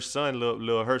 Big Hirsch's son,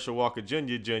 little Herschel Walker Jr.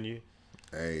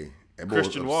 Hey, that boy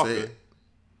Christian was upset.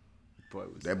 Walker.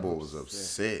 That boy was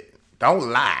upset. Don't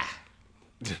lie.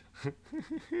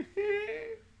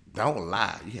 Don't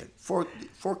lie. You had four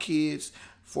kids,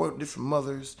 4 different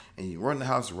mothers, and you run the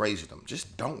house raising them.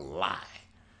 Just don't lie.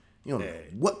 You don't know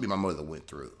what my mother went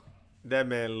through. That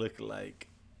man looked like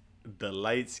the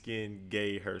light-skinned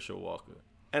gay Herschel Walker.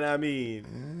 And I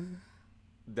mean,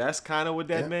 that's kind of what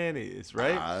that man is,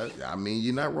 right? I mean,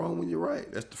 you're not wrong when you're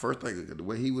right. That's the first thing. The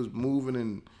way he was moving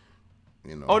and,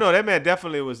 you know. Oh, no, that man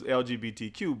definitely was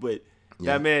LGBTQ, but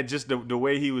that man, just the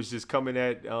way he was just coming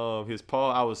at his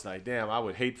paw, I was like, damn, I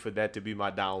would hate for that to be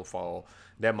my downfall.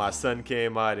 That my son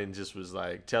came out and just was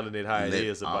like telling it how it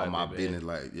is about all my me, business, man.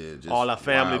 like just all our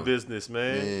family wild. business,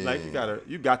 man. Like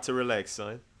you got to relax,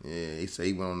 son. Yeah, he said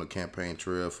he went on the campaign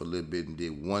trail for a little bit and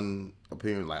did one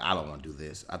appearance. Like, I don't want to do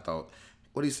this. I thought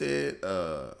what he said.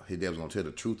 His dad was gonna tell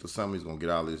the truth or something. He's gonna get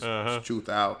all his truth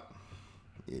out.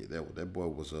 Yeah, that boy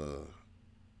was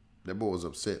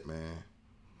upset, man.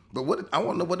 But I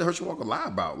want to know what the Herschel Walker lie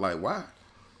about. Like, why?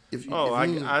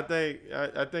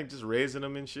 I think just raising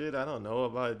them and shit. I don't know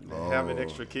about having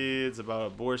extra kids, about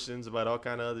abortions, about all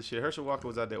kind of other shit. Herschel Walker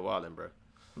was out there wilding, bro.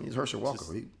 He's Herschel Walker.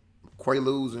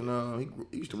 Quaaludes and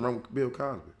he used to run with Bill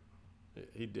Cosby.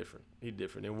 He different.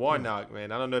 And Warnock,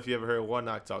 man. I don't know if you ever heard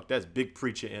Warnock talk. That's big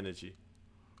preacher energy.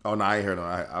 Oh no, I ain't heard him.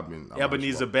 I've been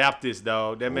Ebenezer Baptist,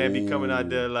 dog. That man be coming out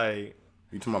there like.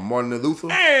 You talking about Martin Luther?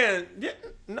 And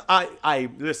I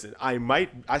listen.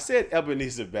 I said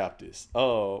Ebenezer Baptist.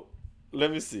 Oh,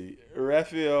 let me see.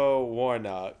 Raphael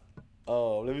Warnock.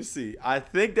 Oh, let me see. I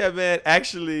think that man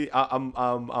actually.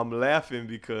 I'm laughing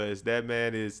because that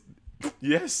man is.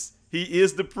 Yes, he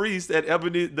is the priest at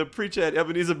the preacher at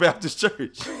Ebenezer Baptist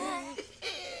Church.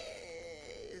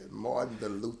 Martin the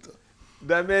Luther.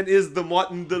 That man is the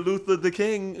Martin the Luther the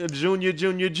King, Junior.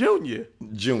 Junior.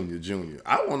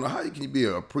 I don't know how you can be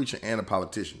a preacher and a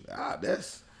politician.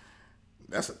 That's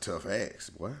a tough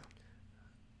ask, boy.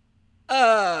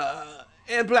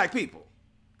 And black people.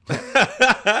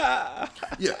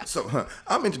 Yeah, so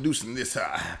I'm introducing this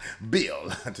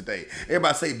bill today.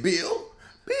 Everybody say Bill.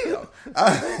 Yeah.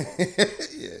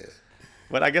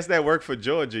 But I guess that worked for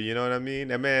Georgia, you know what I mean?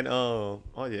 That man,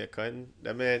 Cutting.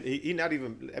 That man, he not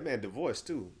even, that man divorced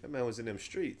too. That man was in them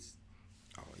streets.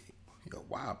 Oh, he a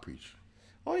wild preacher.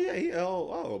 Oh,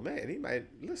 yeah, man, he might,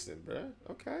 listen, bro,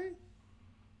 okay.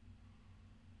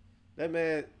 That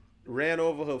man ran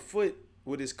over her foot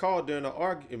with his car during an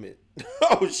argument.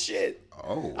 Oh, shit.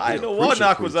 Oh, I know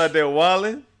Warnock was out there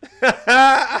wilding.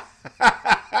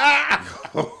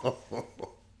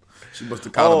 She must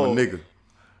have called him a nigga.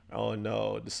 Oh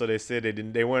no! So they said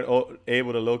they weren't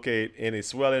able to locate any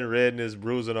swelling, redness,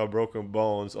 bruising, or broken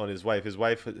bones on his wife. His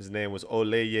name was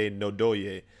Oleye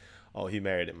Nodoye. Oh, he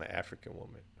married an African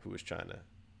woman who was trying to.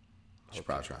 She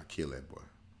probably trying to kill that boy.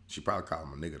 She probably called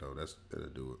him a nigga though. That'll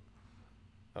do it.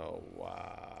 Oh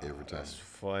wow! Every time. That's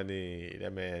funny.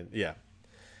 That man, yeah.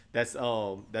 That's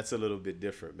a little bit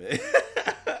different, man.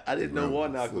 I didn't know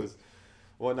Warnock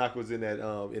was in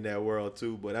that world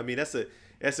too. But I mean, that's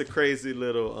a crazy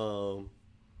little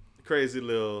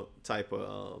type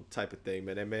of thing,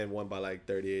 man. That man won by like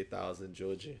 38,000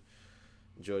 Georgia,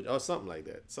 or something like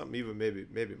that. Something even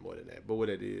maybe more than that. But what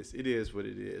it is what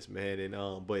it is, man.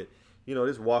 And but you know,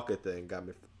 this Walker thing got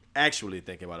me actually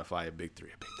thinking about a fire big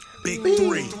three. Big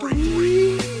three.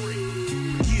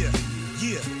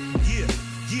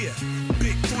 Yeah.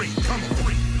 Big three. Come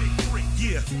on.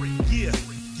 Yeah.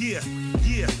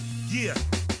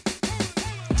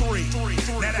 Three.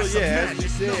 So yeah, as you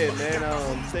said,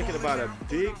 man, thinking about a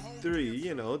big three.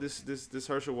 You know, this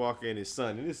Herschel Walker and his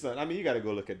son. And his son, I mean, you got to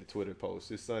go look at the Twitter post.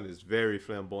 His son is very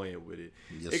flamboyant with it.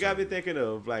 Yes, it got me thinking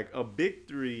of like a big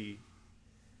three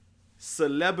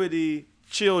celebrity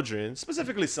children,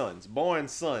 specifically sons, born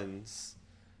sons,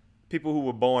 people who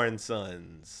were born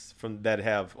sons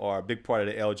are a big part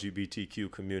of the LGBTQ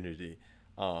community,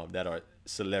 that are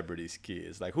celebrities'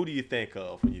 kids. Like, who do you think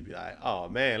of when you be like, oh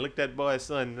man, look that boy's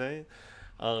son, man?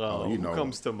 Who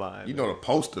comes to mind? You know, the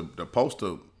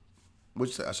poster,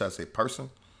 which I should say person?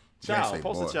 Child,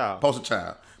 poster child.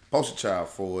 Poster child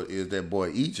for it is that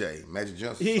boy EJ, Magic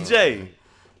Johnson. EJ.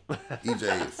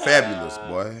 EJ, fabulous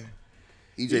boy.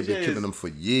 EJ been killing them for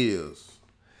years.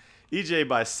 EJ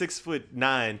by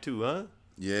 6'9" too, huh?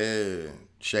 Yeah.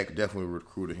 Shaq definitely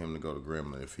recruited him to go to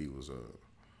Grambling if he was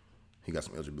he got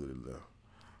some eligibility left.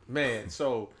 Man,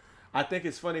 so I think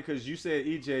it's funny because you said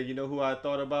EJ. You know who I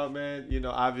thought about, man? You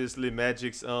know, obviously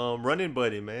Magic's running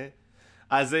buddy, man.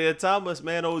 Isaiah Thomas,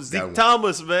 man. Old Zeke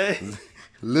Thomas, man.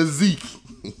 Lil Zeke.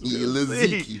 Lil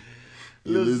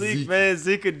Zeke, man.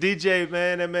 Zeke a DJ,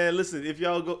 man. That man, listen, if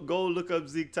y'all go look up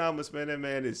Zeke Thomas, man, that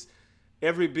man is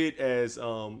every bit as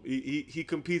he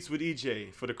competes with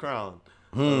EJ for the crown.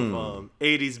 Of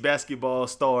 80s basketball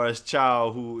stars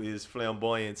child who is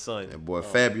flamboyant son. That boy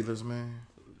fabulous, man.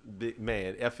 Big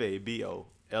man, Fabo.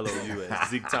 LOUS.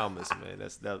 Zeke Thomas, man.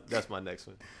 That's my next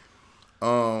one.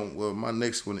 Well, my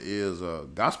next one is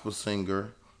gospel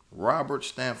singer Robert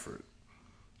Stanford.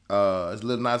 It's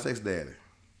Lil Nas X daddy.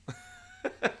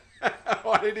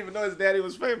 Oh, I didn't even know his daddy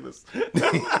was famous.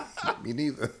 Me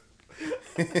neither.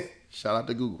 Shout out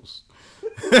to Googles.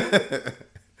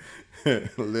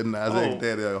 Lil Nas X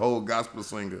daddy, a whole gospel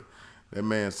singer. That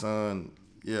man's son,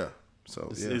 yeah.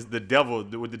 So yeah, It's the devil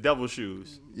with the devil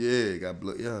shoes. yeah, got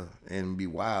blood, yeah, and be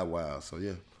wild. So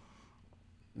yeah,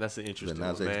 That's an Lil interesting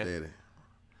Nas one, X man. daddy.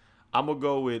 I'm gonna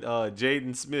go with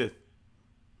Jaden Smith.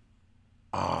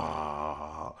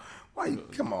 Oh, why?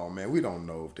 Come on, man. We don't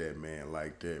know if that man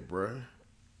like that, bruh.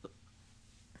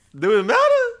 Do it matter?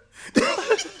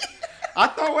 I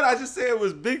thought what I just said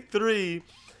was big three.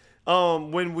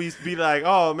 When we be like,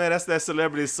 oh man, that's that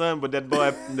celebrity's son, but that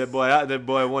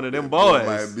boy, one of them boys.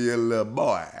 Might be a little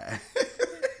boy.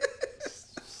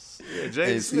 Yeah,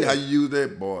 Jaden And see Smith. how you use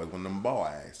that, boys, when them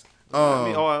boys. I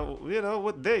mean, or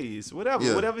what days, whatever,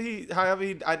 Yeah. however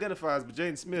he identifies. But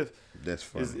Jaden Smith That's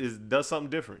funny. does something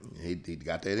different. He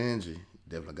got that energy.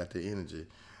 Definitely got that energy.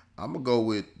 I'm gonna go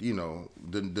with the new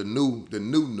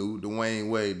Dwayne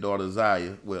Wade daughter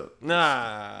Zaya. Well,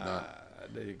 Nah,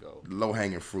 there you go. low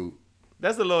hanging fruit.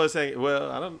 That's the lowest hanging.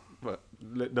 Well, I don't. But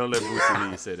don't let Boosie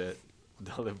hear you say that.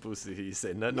 Don't let Boosie hear you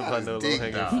say nothing about no low dick,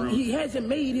 hanging dog. fruit. He hasn't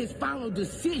made his final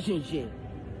decisions yet.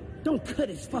 Don't cut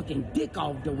his fucking dick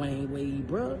off, Dwayne Wade,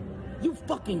 bruh. You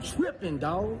fucking tripping,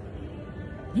 dog.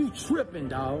 You tripping,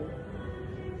 dog.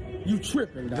 You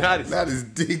tripping, dog. That is- That is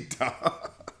dick, dog.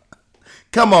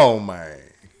 Come on, man.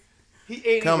 He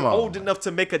ain't Come even on. old enough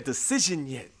to make a decision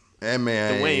yet. That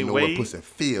man Dwayne ain't know Wade. what pussy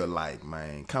feel like,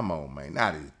 man. Come on, man.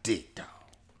 Not his dick, dog.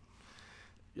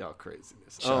 Y'all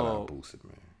craziness. Shout out Boosie,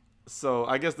 man. So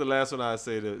I guess the last one I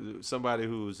say to somebody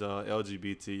who's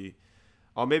LGBT,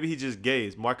 or maybe he just gay,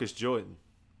 is Marcus Jordan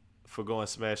for going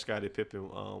smash Scottie Pippen.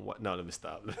 What? No, let me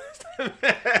stop.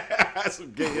 That's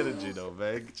some gay energy though,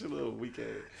 man. Get your little weak ass.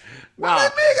 Nah,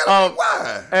 That man gotta be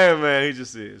why? hey man, he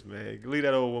just is, man. Leave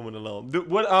that old woman alone. The last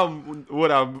She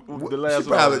one I was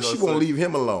probably she gonna won't say- leave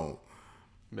him alone.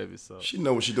 Maybe so. She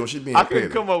know what she doing. She being I couldn't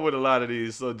petty. come up with a lot of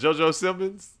these. So JoJo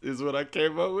Simmons is what I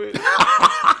came up with.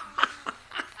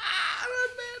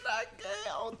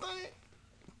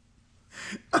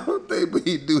 I don't think, but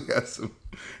he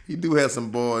do have some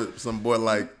boy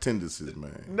like tendencies,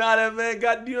 man. Nah, that man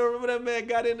got. You don't remember that man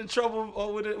got into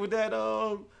trouble with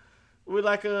that with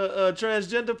like a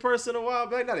transgender person a while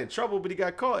back. Not in trouble, but he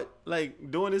got caught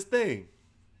like doing his thing.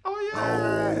 Oh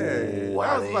yeah, that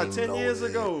was about 10 didn't years know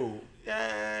that. ago.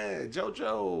 Yeah,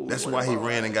 JoJo. That's why he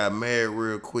ran and got married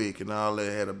real quick and all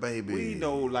that, had a baby. We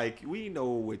know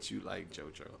what you like,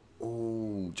 JoJo.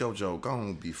 Ooh, JoJo, go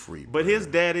on, be free. But bro. his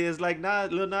daddy is like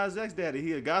Lil Nas X daddy.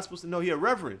 He a gospel. No, he a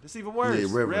reverend. It's even worse. Yeah,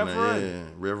 Reverend.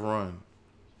 Reverend. Reverend.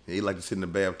 Yeah, he like to sit in the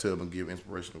bathtub and give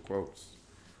inspirational quotes.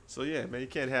 So yeah, man, you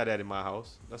can't have that in my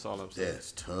house. That's all I'm saying.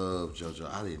 That's tough,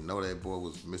 JoJo. I didn't know that boy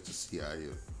was Mr. C out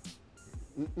here.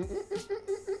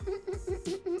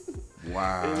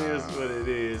 Wow. It is what it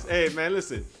is. Hey man,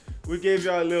 listen. We gave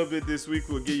y'all a little bit this week.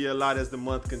 We'll give you a lot as the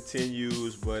month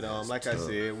continues. But like I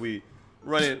said, we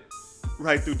running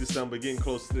right through December, getting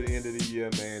close to the end of the year,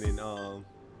 man. And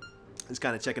just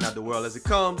kind of checking out the world as it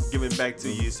comes, giving back to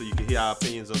you so you can hear our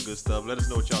opinions on good stuff. Let us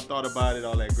know what y'all thought about it,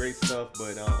 all that great stuff.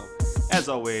 But as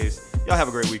always, y'all have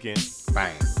a great weekend.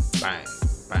 Bang, bang,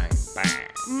 bang,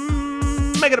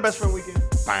 bang. Make it a best friend weekend.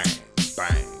 Bang,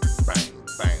 bang, bang,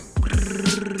 bang.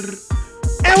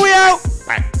 And we out.